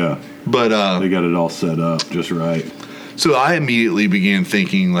 Yeah. Yeah. But they got it all set up just right. So I immediately began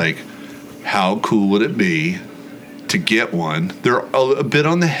thinking, how cool would it be to get one? They're a bit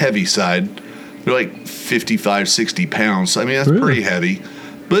on the heavy side. They're 55, 60 pounds. I mean, that's pretty heavy,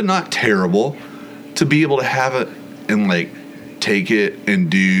 but not terrible. To be able to have it and take it and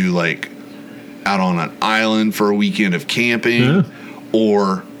do out on an island for a weekend of camping.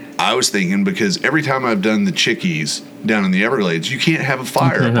 Or I was thinking, because every time I've done the Chickies down in the Everglades, you can't have a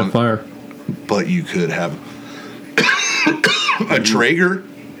fire. You can't have fire. But you could have a Traeger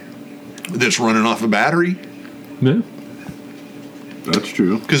that's running off a battery. Yeah. That's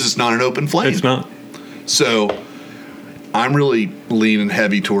true. Because it's not an open flame. It's not. So I'm really leaning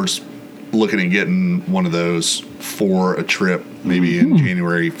heavy towards looking at getting one of those for a trip, maybe in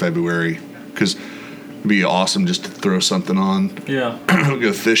January, February, because it'd be awesome just to throw something on. Yeah.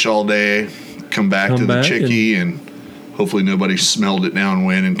 Go fish all day, come back to the Chickie, and hopefully nobody smelled it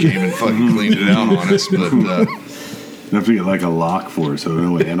downwind and came and fucking cleaned it out on us. But you have to get a lock for it so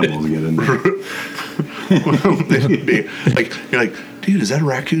no animals get in there. You're like, dude, is that a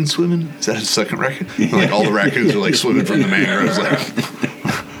raccoon swimming? Is that a second raccoon? And all the raccoons are swimming from the mangroves.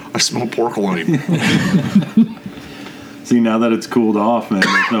 I smell porcelain. See, now that it's cooled off, man,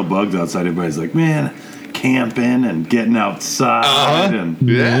 there's no bugs outside. Everybody's like, man, camping and getting outside. And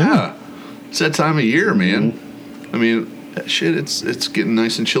Yeah. It's that time of year, man. I mean, shit, it's getting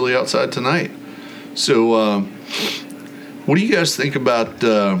nice and chilly outside tonight. So, what do you guys think about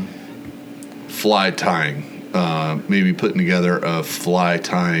fly tying? Maybe putting together a fly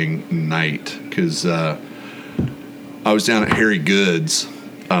tying night, because I was down at Harry Goods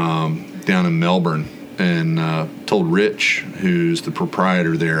down in Melbourne, and told Rich, who's the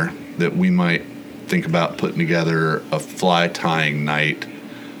proprietor there, that we might think about putting together a fly tying night,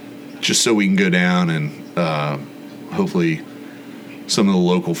 just so we can go down and hopefully some of the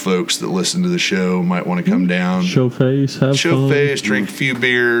local folks that listen to the show might want to come down. Show face, have Show fun. face, drink a few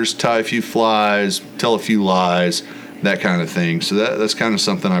beers, tie a few flies, tell a few lies, that kind of thing. So that's kind of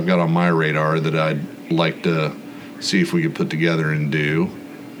something I've got on my radar that I'd like to see if we could put together and do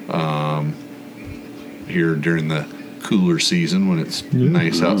here during the cooler season when it's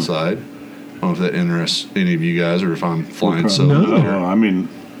nice outside. I don't know if that interests any of you guys or if I'm flying solo. No, I mean,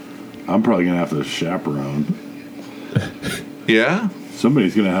 I'm probably going to have to chaperone. Yeah?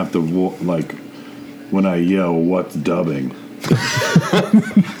 Somebody's going to have to, like, when I yell, what's dubbing?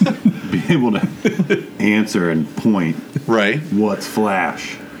 Be able to answer and point. Right. What's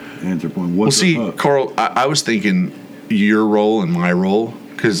flash? Answer, point. Well, What's see, the hook? Carl, I was thinking your role and my role,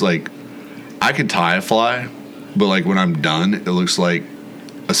 because, like, I could tie a fly, but, like, when I'm done, it looks like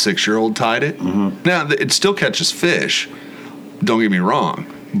a 6-year-old tied it. Mm-hmm. Now, it still catches fish, don't get me wrong,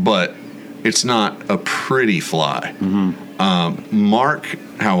 but it's not a pretty fly. Mm-hmm. Mark,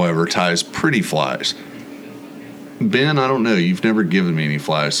 however, ties pretty flies. Ben, I don't know. You've never given me any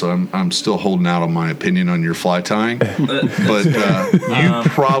flies, so I'm still holding out on my opinion on your fly tying. But you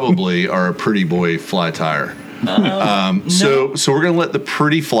probably are a pretty boy fly tyer. So we're gonna let the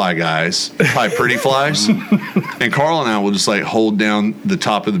pretty fly guys tie pretty flies, and Carl and I will just like hold down the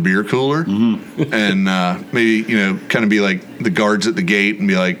top of the beer cooler, and maybe kind of be like the guards at the gate and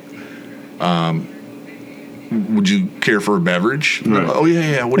be like, would you care for a beverage? Right. Oh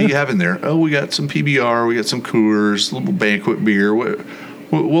yeah. What do you have in there? Oh, we got some PBR, we got some Coors, a little banquet beer.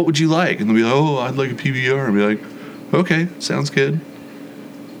 What would you like? And they'll be like, oh, I'd like a PBR. And be like, okay, sounds good.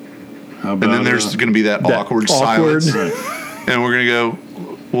 How about, And then there's going to be that awkward silence. Right. And we're going to go,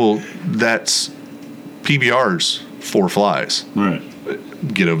 well, that's PBR's 4 flies. Right.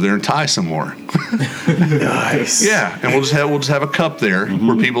 Get over there and tie some more. Nice. Yeah, and we'll just have a cup there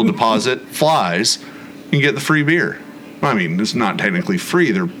where people deposit flies and get the free beer. I mean, it's not technically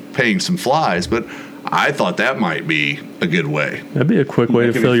free; they're paying some flies, but I thought that might be a good way. That'd be a quick way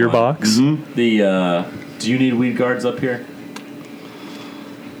to could fill be your fun. box. Mm-hmm. Do you need weed guards up here?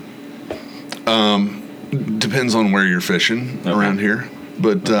 Depends on where you're fishing around here,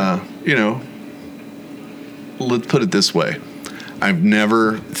 but let's put it this way: I've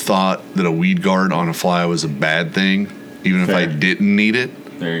never thought that a weed guard on a fly was a bad thing, even if I Fair. didn't need it.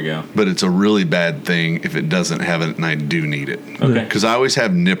 There you go. But it's a really bad thing if it doesn't have it and I do need it. Okay. Because I always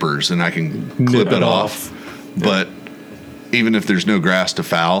have nippers and I can clip Nip it it off. But even if there's no grass to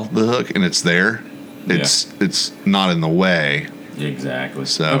foul the hook and it's there, it's not in the way. Exactly.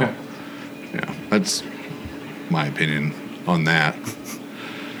 So, okay. yeah, that's my opinion on that.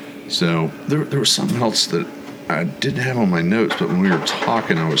 So there was something else that I didn't have on my notes, but when we were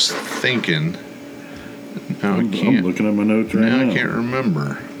talking, I was thinking. Now I I'm can't. looking at my notes right Now now. I can't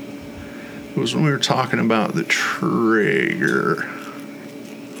remember. It was when we were talking about the trigger.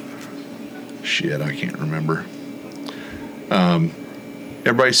 Shit, I can't remember.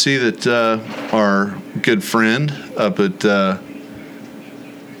 Everybody see that our good friend up at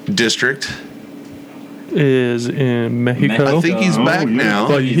District? Is in Mexico. I think he's back yeah. now.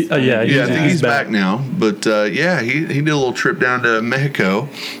 Well, yeah, I think he's back now. But he did a little trip down to Mexico.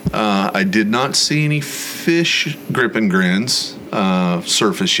 I did not see any fish grip and grins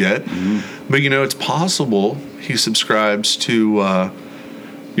surface yet. Mm-hmm. But it's possible he subscribes to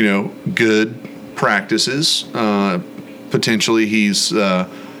good practices. Potentially he's an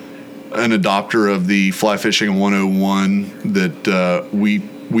adopter of the Fly Fishing 101 that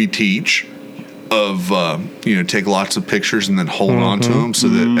we teach. Of take lots of pictures and then hold on to them so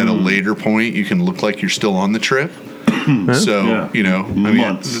that at a later point you can look like you're still on the trip. So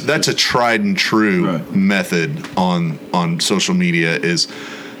Months. that's a tried and true Right. method on social media. Is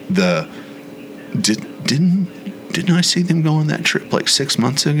the didn't I see them go on that trip like 6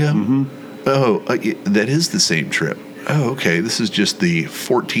 months ago? Mm-hmm. Oh, that is the same trip. Oh, okay. This is just the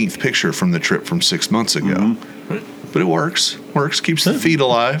 14th picture from the trip from 6 months ago. Mm-hmm. But it works, keeps the feed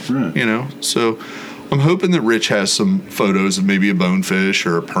alive, Right. So I'm hoping that Rich has some photos of maybe a bonefish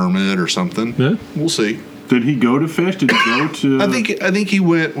or a permit or something. Yeah. We'll see. Did he go to fish? Did he go to? I think he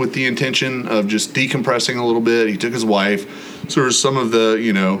went with the intention of just decompressing a little bit. He took his wife, so there was some of the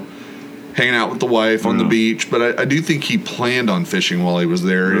hanging out with the wife on the beach. But I do think he planned on fishing while he was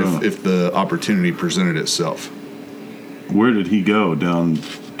there if the opportunity presented itself. Where did he go? Down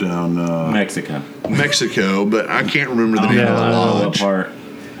Mexico, but I can't remember the name of the lodge. Part.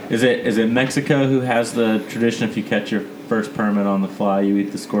 Is it Mexico who has the tradition if you catch your first permit on the fly, you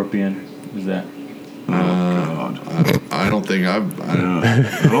eat the scorpion? Is that? God. I don't think I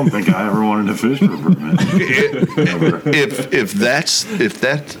don't think I ever wanted to fish for a permit. if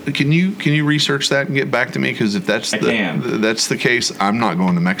that can you research that and get back to me, because if that's the case, I'm not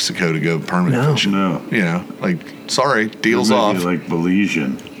going to Mexico to go permit fishing. No. Sorry, deal's off. Like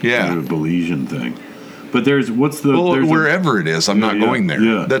Belizean. Yeah. The Belizean thing. But wherever it is, I'm not going there.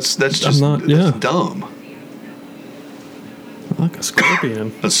 Yeah. That's just that's dumb. Like a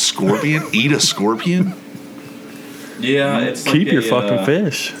scorpion. A scorpion? Eat a scorpion? Yeah, it's keep your fucking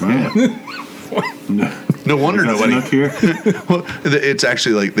fish. Yeah. No wonder nobody. Here. Well, it's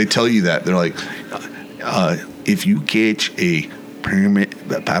actually like they tell you that they're like, if you catch a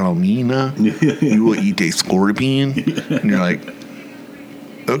palomina, you will eat a scorpion, and you're like,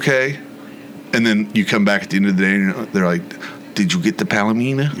 okay, and then you come back at the end of the day and they're like, did you get the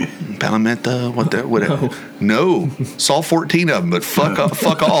palomina? Palometa? Whatever. No. Saw 14 of them, but fuck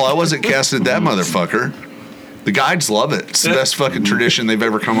all. I wasn't casting at that motherfucker. The guides love it. It's the best fucking tradition they've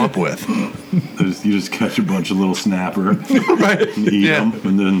ever come up with. You just catch a bunch of little snapper, right? And eat them,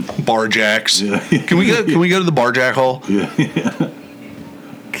 and then barjacks. Yeah. Can we go to the barjack hole? Yeah.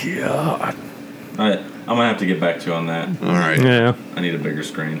 God. I'm gonna have to get back to you on that. All right. Yeah. I need a bigger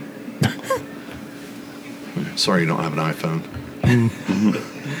screen. Sorry, you don't have an iPhone.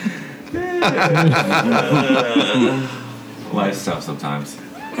 Life's tough sometimes.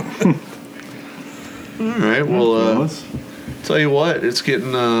 All right. Well, tell you what, it's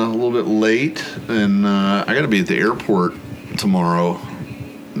getting a little bit late, and I got to be at the airport tomorrow,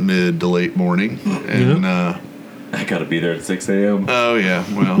 mid to late morning, and I got to be there at 6 a.m. Oh yeah,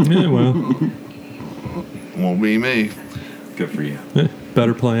 well, won't be me. Good for you.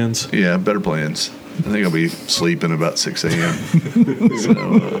 Better plans. Yeah, better plans. I think I'll be sleeping about 6 a.m. So, it's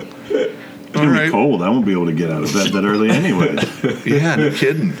going to be cold. I won't be able to get out of bed that early anyway. Yeah, no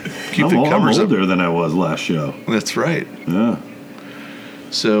kidding. Keep the covers I'm older up. than I was last show. That's right. Yeah.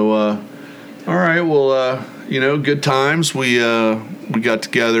 So, all right. Well, good times. We got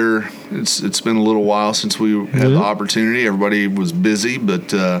together. It's been a little while since we had the opportunity. Everybody was busy, but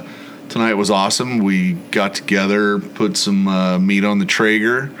tonight was awesome. We got together, put some meat on the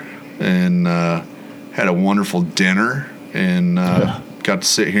Traeger, and had a wonderful dinner, and got to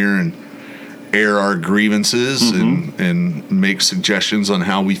sit here and air our grievances and make suggestions on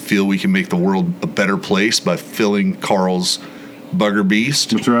how we feel we can make the world a better place by filling Carl's Bugger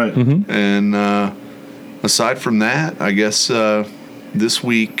Beast. That's right. And aside from that, I guess this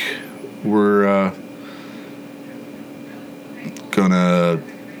week we're gonna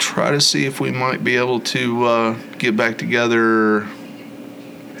try to see if we might be able to get back together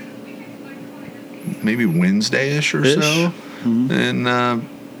maybe Wednesday-ish or so, and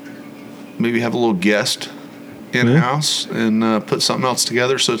maybe have a little guest in-house and put something else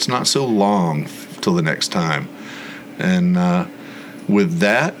together so it's not so long till the next time. And with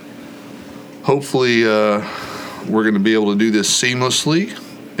that, hopefully we're going to be able to do this seamlessly,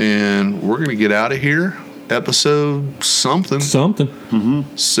 and we're going to get out of here. Episode something.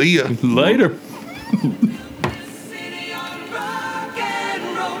 See ya. Later.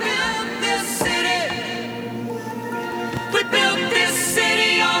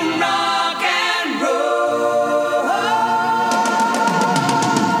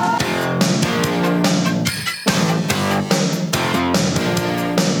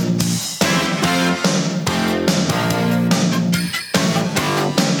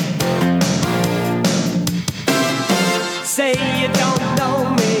 Say you don't know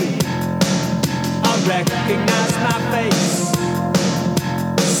me, I recognize my face.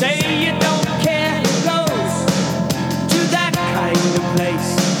 Say you don't care who goes to that kind of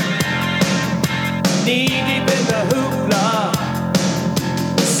place. Knee deep in the hoopla,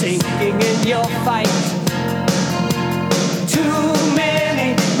 sinking in your fight.